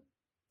doesn't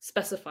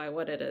specify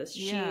what it is.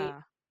 She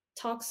Yeah.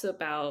 talks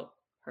about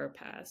her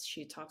past.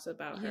 She talks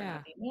about her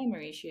Yeah. happy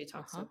memories. She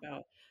talks Uh-huh.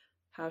 about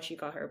how she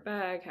got her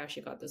bag, how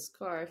she got the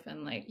scarf,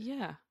 and like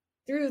Yeah.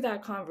 through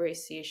that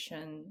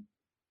conversation,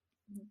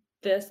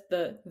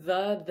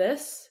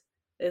 this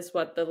is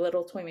what the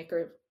little toy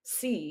maker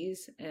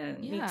sees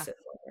and Yeah. makes it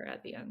for her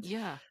at the end.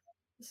 Yeah.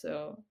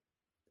 So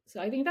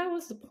I think that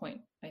was the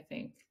point. I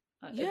think,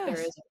 if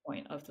there Yes. is a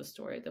point of the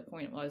story, the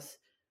point was,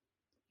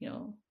 you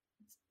know,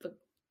 the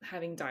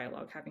having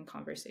dialogue, having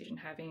conversation,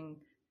 having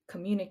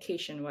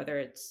communication, whether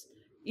it's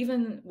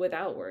even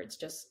without words,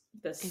 just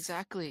this,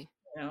 Exactly.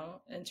 you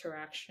know,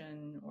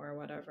 interaction or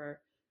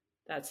whatever.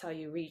 That's how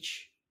you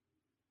reach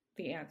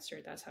the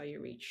answer. That's how you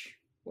reach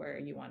where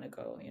you want to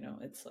go. You know,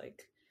 it's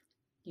like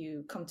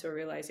you come to a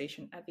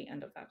realization at the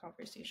end of that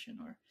conversation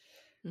or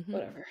Hmm.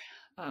 whatever.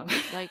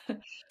 Um, Like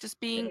just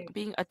I being think,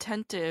 being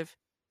attentive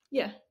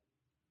yeah,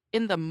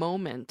 in the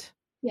moment,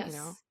 you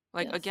know? yes,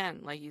 Like yes. again,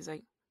 like he's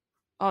like,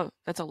 "Oh,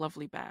 that's a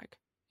lovely bag."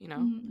 You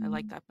know? "I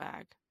like Mm, that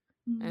bag."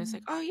 And it's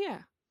like, mm, "Oh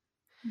yeah."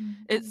 mm,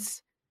 mm,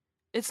 It's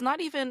it's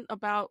not even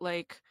about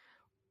like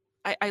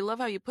I love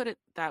how you put it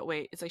that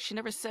way. It's like she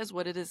never says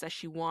what it is that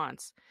she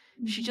wants.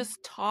 She mhm,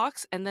 just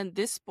talks, and then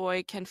this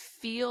boy can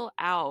feel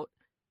out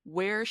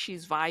where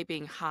she's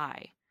vibing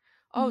high.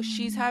 Oh,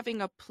 she's mm,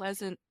 having a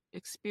pleasant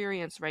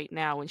experience right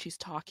now when she's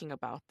talking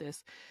about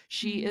this.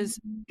 She is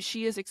mm,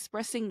 she is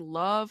expressing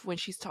love when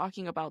she's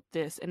talking about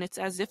this, and it's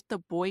as if the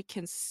boy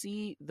can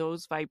see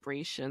those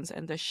vibrations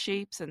and the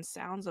shapes and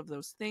sounds of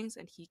those things,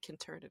 and he can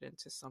turn it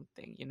into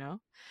something, you know?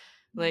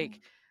 yeah. Like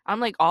I'm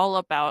like all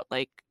about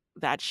like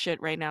that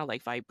shit right now,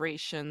 like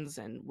vibrations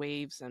and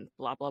waves and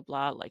blah blah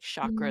blah, like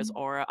chakras, Mm,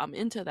 aura. I'm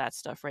into that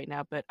stuff right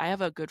now. But I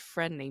have a good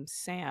friend named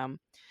Sam.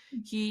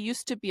 mm, He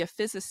used to be a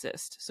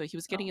physicist, so he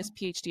was getting his oh,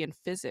 PhD in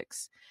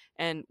physics,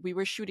 and we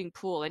were shooting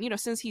pool. And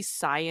since he's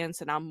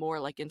science and I'm more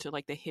like into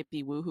like the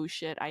hippie woohoo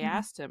shit, I mm,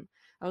 asked him.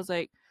 I was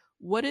like,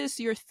 "What is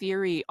your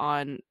theory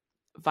on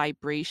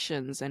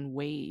vibrations and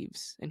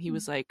waves?" And he mm,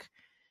 was like,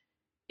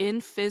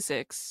 in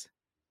physics,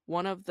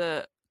 one of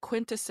the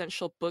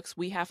quintessential books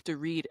we have to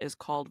read is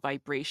called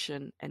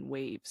Vibration and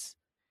Waves.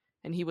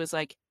 And he was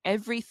like,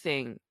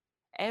 everything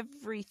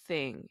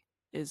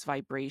is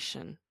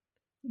vibration,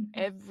 mhm,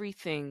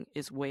 everything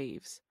is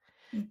waves.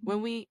 mhm,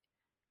 When we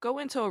go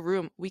into a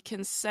room, we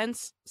can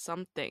sense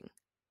something.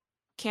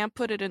 Can't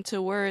put it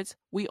into words,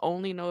 we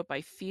only know it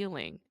by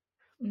feeling.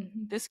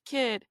 mhm, This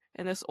kid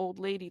and this old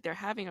lady, they're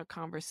having a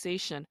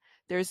conversation.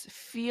 There's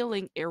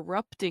feeling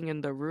erupting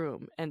in the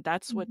room, and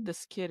that's what mhm,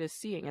 this kid is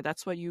seeing, and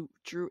that's what you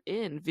drew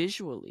in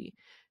visually.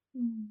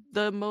 mm,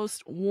 The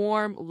most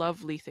warm,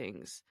 lovely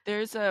things.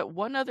 There's a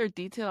one other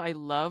detail I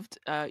loved.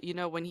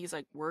 When he's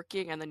like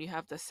working, and then you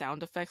have the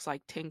sound effects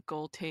like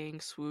tinkle,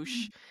 ting,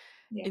 swoosh. mm.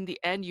 Yeah. In the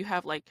end, you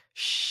have like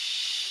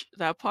shh,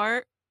 that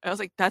part. I was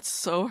like, that's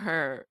so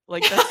her.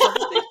 Like that's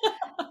something.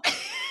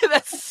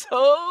 That's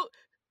so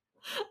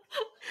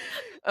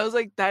I was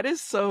like, that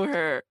is so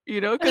her,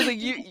 because like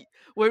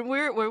when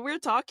we're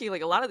talking,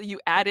 like a lot of you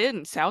add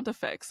in sound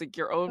effects, like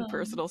your own Um,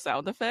 personal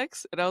sound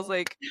effects, and I was oh,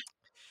 like,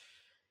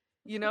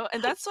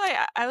 and that's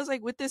why I was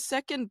like, with this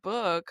second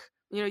book,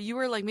 you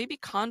were like, maybe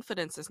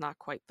confidence is not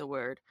quite the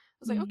word. I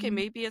was like, okay, mhm,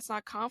 maybe it's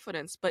not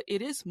confidence, but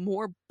it is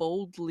more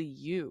boldly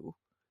you.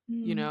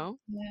 You mm, know?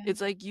 yeah.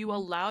 It's like you Mm,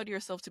 allowed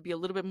yourself to be a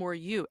little bit more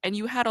you, and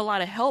you had a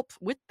lot of help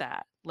with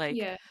that. Like,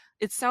 yeah.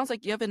 it sounds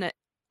like you have an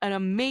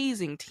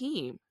amazing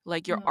team.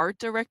 Like your No. art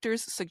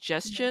director's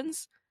Yeah.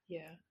 suggestions,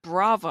 Yeah.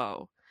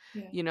 bravo.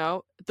 Yeah.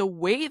 The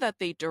way that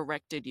they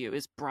directed you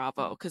is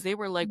bravo, Mm, because they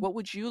were like, mm, what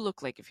would you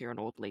look like if you're an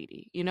old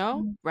lady?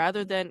 mm,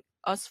 Rather than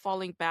us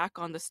falling back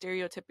on the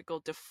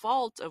stereotypical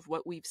default of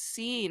what we've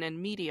seen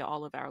in media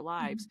all of our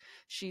mm, lives.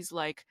 She's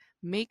like,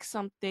 make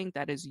something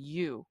that is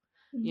you,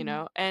 mm,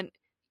 and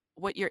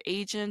what your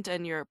agent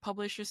and your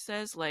publisher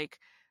says, like,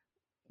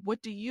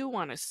 what do you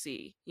want to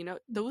see?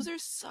 Those mhm, are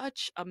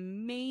such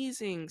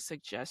amazing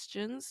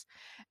suggestions,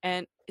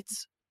 and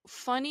it's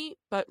funny,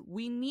 but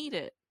we need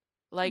it.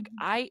 Like mhm,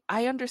 I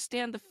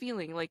understand the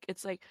feeling. Like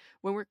it's like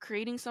when we're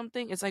creating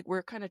something, it's like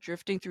we're kind of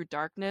drifting through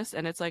darkness,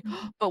 and it's like,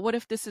 mhm. but what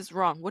if this is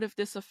wrong? What if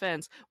this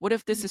offends? What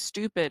if this Yeah. is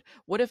stupid?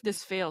 What if Yeah.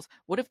 this fails?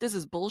 What if this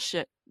is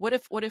bullshit? What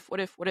if?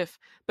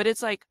 But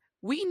it's like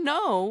we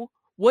know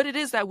what it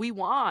is that we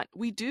want.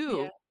 We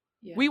Yeah. do.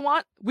 Yeah. We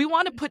want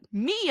to put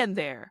me in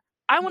there.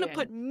 I want to Yeah.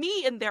 put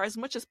me in there as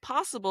much as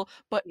possible,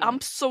 but Yeah. I'm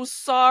so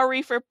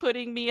sorry for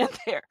putting me in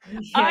there.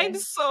 I'm Yeah.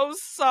 so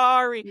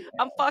sorry. Yeah.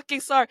 I'm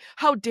fucking sorry.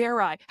 How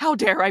dare I? How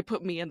dare I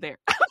put me in there?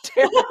 How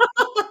dare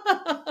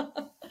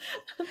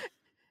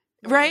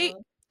right?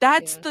 uh,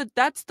 That's yeah.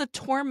 the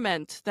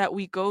torment that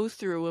we go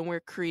through when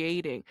we're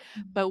creating.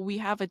 But Mhm. we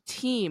have a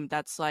team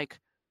that's like,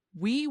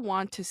 we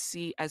want to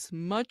see as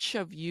much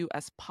of you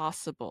as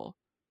possible,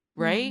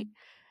 right? Mhm.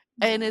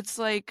 And Yeah. it's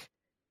like,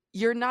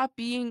 you're not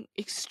being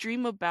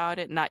extreme about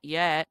it, not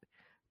yet,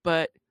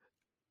 but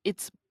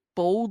it's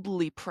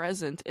boldly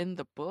present in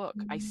the book.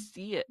 I Mhm.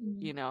 see it,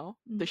 Mhm.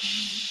 the Mhm.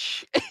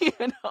 shh,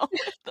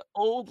 the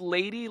old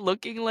lady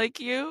looking like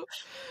you.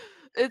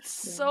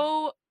 It's Yeah.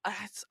 so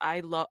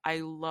I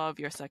love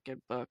your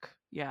second book.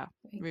 Yeah,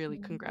 Thank really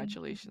you. Thank you.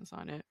 congratulations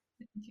on it.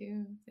 Thank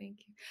you.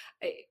 Thank you.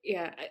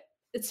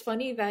 It's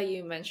funny that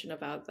you mentioned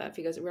about that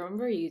because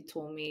remember you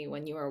told me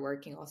when you were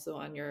working also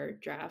on your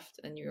draft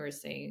and you were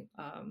saying,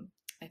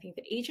 I think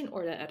the agent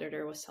or the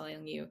editor was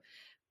telling you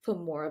put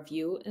more of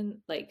you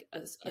in, like a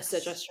Yes.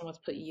 suggestion was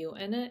put you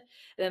in it.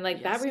 And then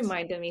like that Yes.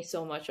 reminded me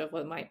so much of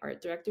what my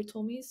art director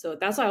told me. So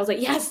that's why I was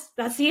like, yes,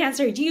 that's the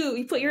answer.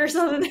 You put Yes.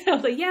 yourself in there. I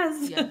was like,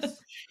 yes.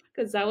 Yes.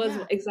 Because that was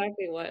Yeah.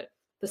 exactly what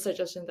the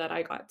suggestion that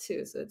I got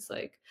too. So it's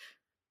like,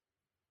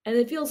 and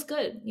it feels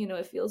good,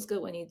 it feels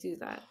good when you do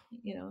that,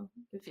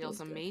 it Feels feels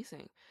good.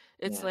 amazing.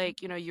 It's Yeah.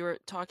 like, you were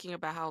talking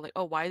about how like,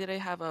 oh, why did I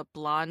have a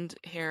blonde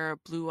hair,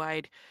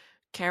 blue-eyed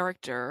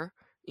character,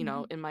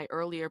 Hmm. in my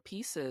earlier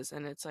pieces?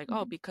 And it's like,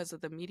 oh, Hmm. because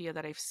of the media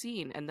that I've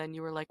seen. And then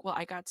you were like, well,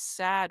 I got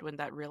sad when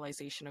that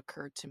realization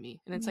occurred to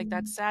me. And it's like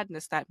that Hmm.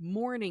 sadness, that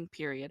mourning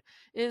period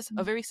is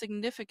a very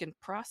significant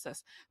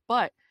process.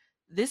 But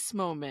this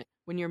moment,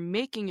 when you're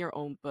making your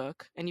own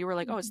book and you were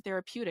like, oh, it's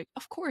therapeutic,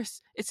 of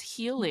course, it's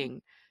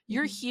healing.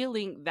 You're Hmm.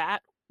 healing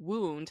that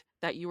wound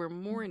that you were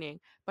mourning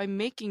by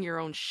making your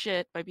own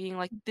shit, by being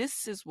like,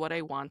 this is what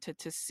I wanted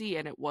to see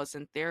and it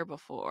wasn't there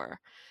before.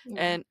 Right.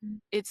 And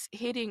it's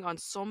hitting on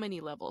so many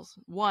levels.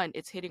 One,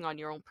 it's hitting on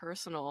your own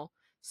personal,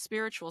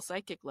 spiritual,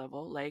 psychic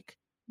level, like,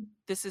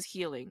 this is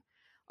healing.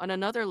 On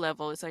another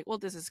level, it's like, well,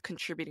 this is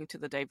contributing to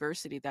the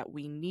diversity that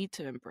we need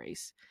to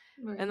embrace.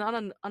 And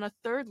Right. on a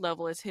third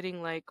level, it's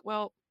hitting like,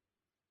 well,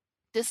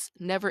 this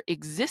never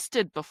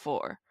existed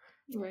before.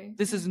 Right.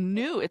 This is Right.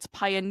 new, it's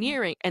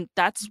pioneering, and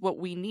that's what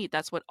we need.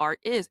 That's what art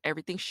is.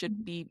 Everything should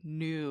Mhm. be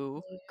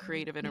new, Yeah.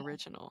 creative, and Yeah.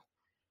 original.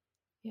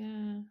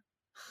 Yeah.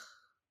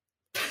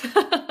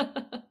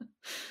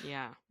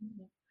 Yeah.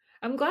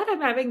 I'm glad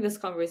I'm having this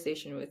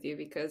conversation with you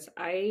because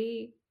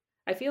I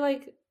feel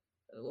like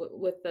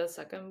with the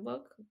second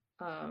book,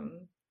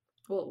 um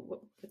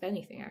well, with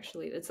anything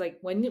actually, it's like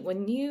when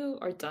you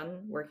are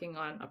done working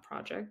on a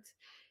project,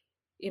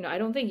 I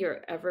don't think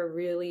you're ever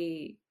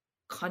really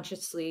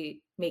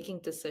consciously making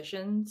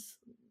decisions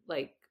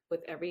like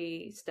with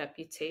every step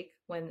you take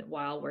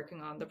while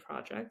working on the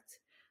project.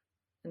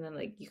 And then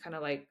like you kind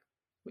of like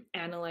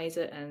analyze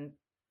it and,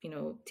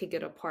 take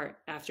it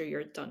apart after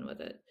you're done with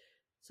it.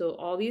 So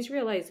all these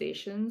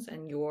realizations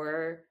and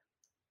your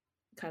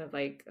kind of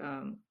like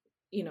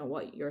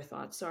what your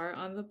thoughts are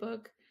on the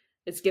book,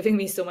 it's giving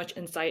me so much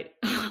insight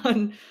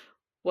on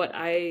what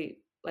I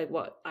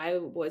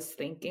was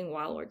thinking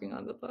while working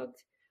on the book.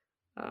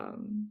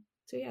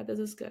 So yeah, this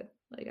is good.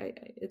 Like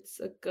it's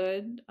a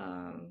good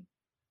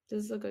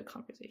this is a good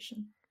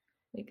conversation.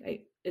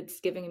 Like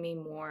it's giving me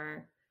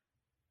more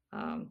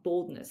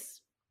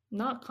boldness,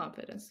 not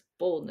confidence,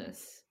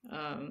 boldness.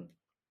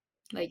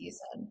 Like you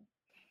said,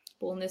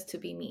 boldness to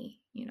be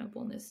me,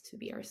 boldness to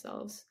be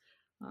ourselves,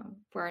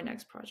 for our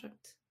next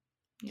project.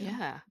 You know,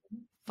 Yeah. yeah,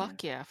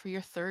 Fuck yeah. For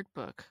your third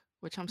book,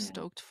 which I'm yeah,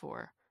 stoked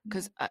for. yeah,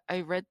 Because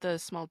I read the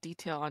small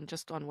detail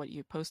on what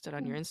you posted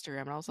on yeah, your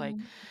Instagram, and I was like,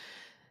 yeah.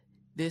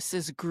 this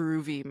is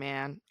groovy,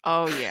 man.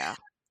 Oh, yeah.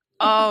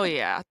 Oh,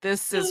 yeah.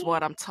 This is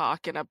what I'm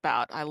talking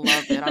about. I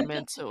love it. I'm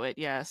into it.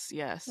 Yes,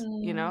 yes.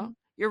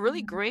 You're really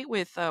Yeah. great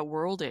with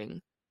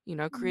worlding,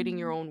 creating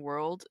your Mm, own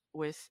world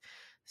with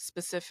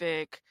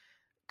specific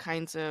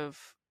kinds of,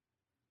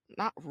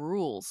 not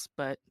rules,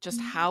 but just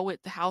mm.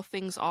 how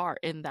things are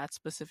in that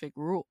specific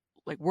rule,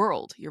 like,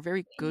 world. You're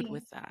very good Yeah,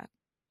 with that.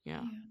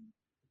 Yeah. yeah.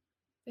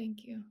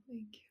 Thank you,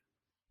 thank you.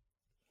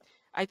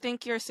 I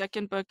think your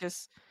second book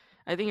is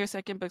I think your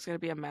second book's going to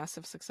be a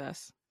massive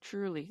success.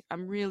 Truly.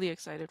 I'm really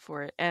excited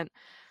for it. And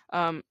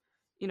um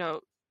you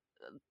know,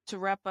 to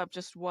wrap up,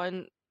 just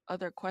one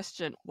other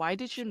question. Why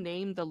did you Sure.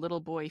 name the little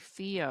boy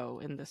Theo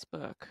in this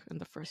book, in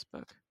the first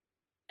book?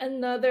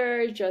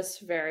 Another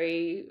just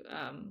very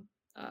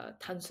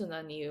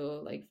단순한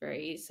이유, like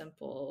very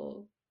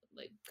simple,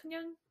 like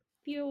그냥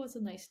Theo was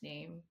a nice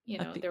name.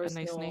 There A was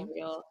nice no name?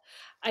 real.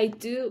 I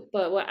do,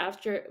 but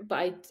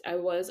I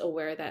was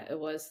aware that it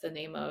was the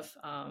name of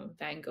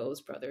Van Gogh's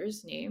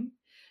brother's name.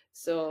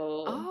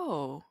 So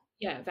Oh.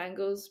 yeah, Van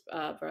Gogh's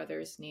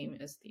brother's name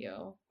is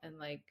Theo, and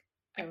like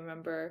I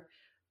remember,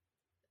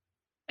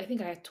 I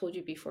think I had told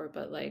you before,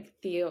 but like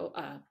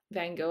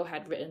Van Gogh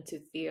had written to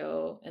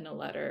Theo in a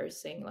letter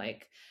saying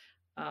like,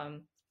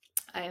 um,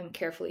 I am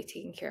carefully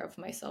taking care of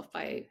myself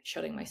by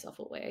shutting myself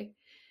away,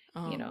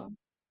 you Oh, know.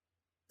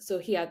 So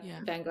he had yeah.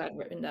 Vanguard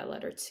written that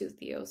letter to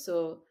Theo.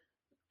 So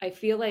I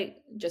feel like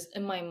just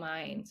in my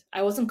mind,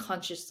 I wasn't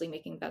consciously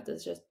making that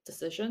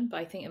decision, but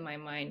I think in my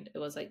mind it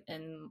was like,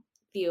 and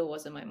Theo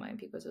was in my mind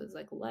because it was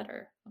like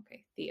letter.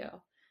 Okay,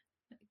 Theo,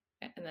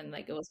 and then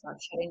like it was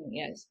not shutting me.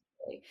 Yes,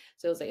 like,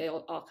 so it was like it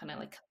all kind of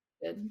like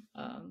connected.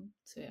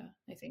 So yeah,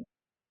 I think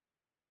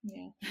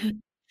yeah.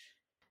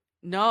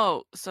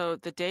 No, so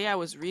the day I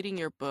was reading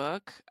your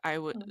book, Oh,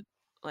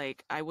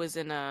 I was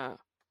in a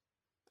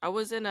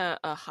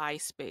high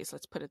space,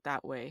 let's put it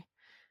that way.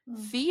 oh.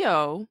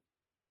 Theo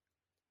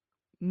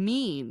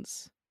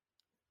means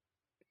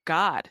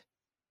God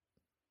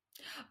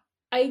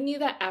I knew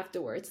that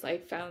afterwards. I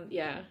found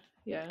yeah,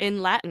 yeah.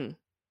 in Latin.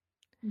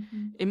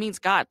 Mm-hmm. It means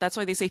God. That's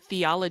why they say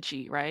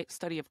theology, right?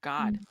 Study of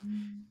God.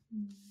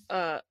 Mm-hmm.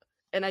 Uh,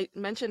 and I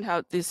mentioned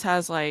how this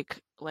has like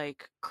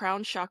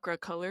crown chakra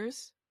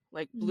colors,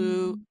 like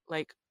blue, Mm-hmm.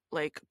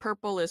 like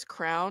purple is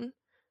crown,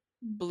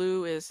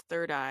 blue is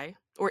third eye,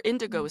 or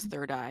indigo is Mm-hmm.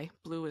 third eye,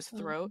 blue is Oh,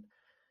 throat.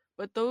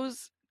 But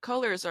those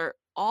colors are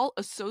all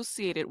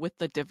associated with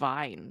the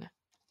divine,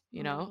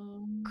 you know?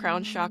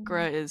 Crown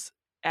chakra is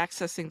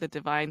accessing the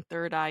divine,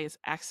 third eye is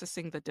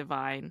accessing the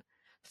divine,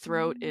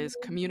 throat is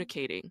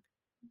communicating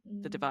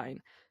the mm. divine.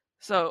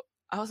 So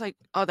I was like,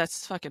 oh,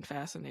 that's fucking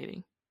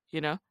fascinating, you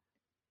know?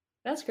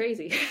 That's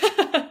crazy.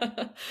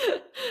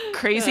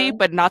 Crazy, Yeah.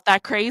 but not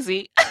that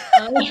crazy.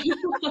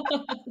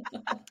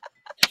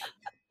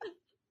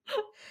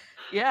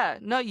 Yeah,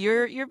 no,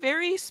 you're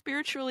very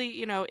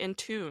spiritually, in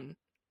tune,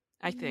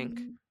 I think.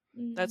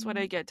 Mm, That's what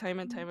I mm, get time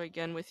and mm. time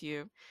again with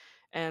you.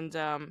 And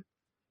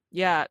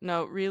yeah,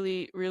 no,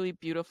 really, really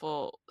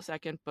beautiful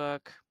second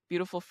book,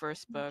 beautiful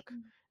first Thank book,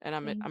 you. and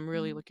I'm Thank I'm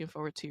really you. looking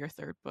forward to your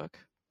third book.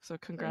 So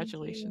Thank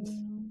congratulations.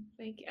 you.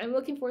 Thank you. I'm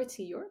looking forward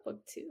to your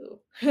book too.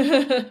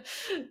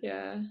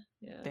 Yeah.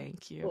 Yeah.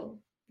 Thank you. Cool.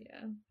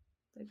 Yeah.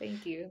 So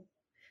thank you.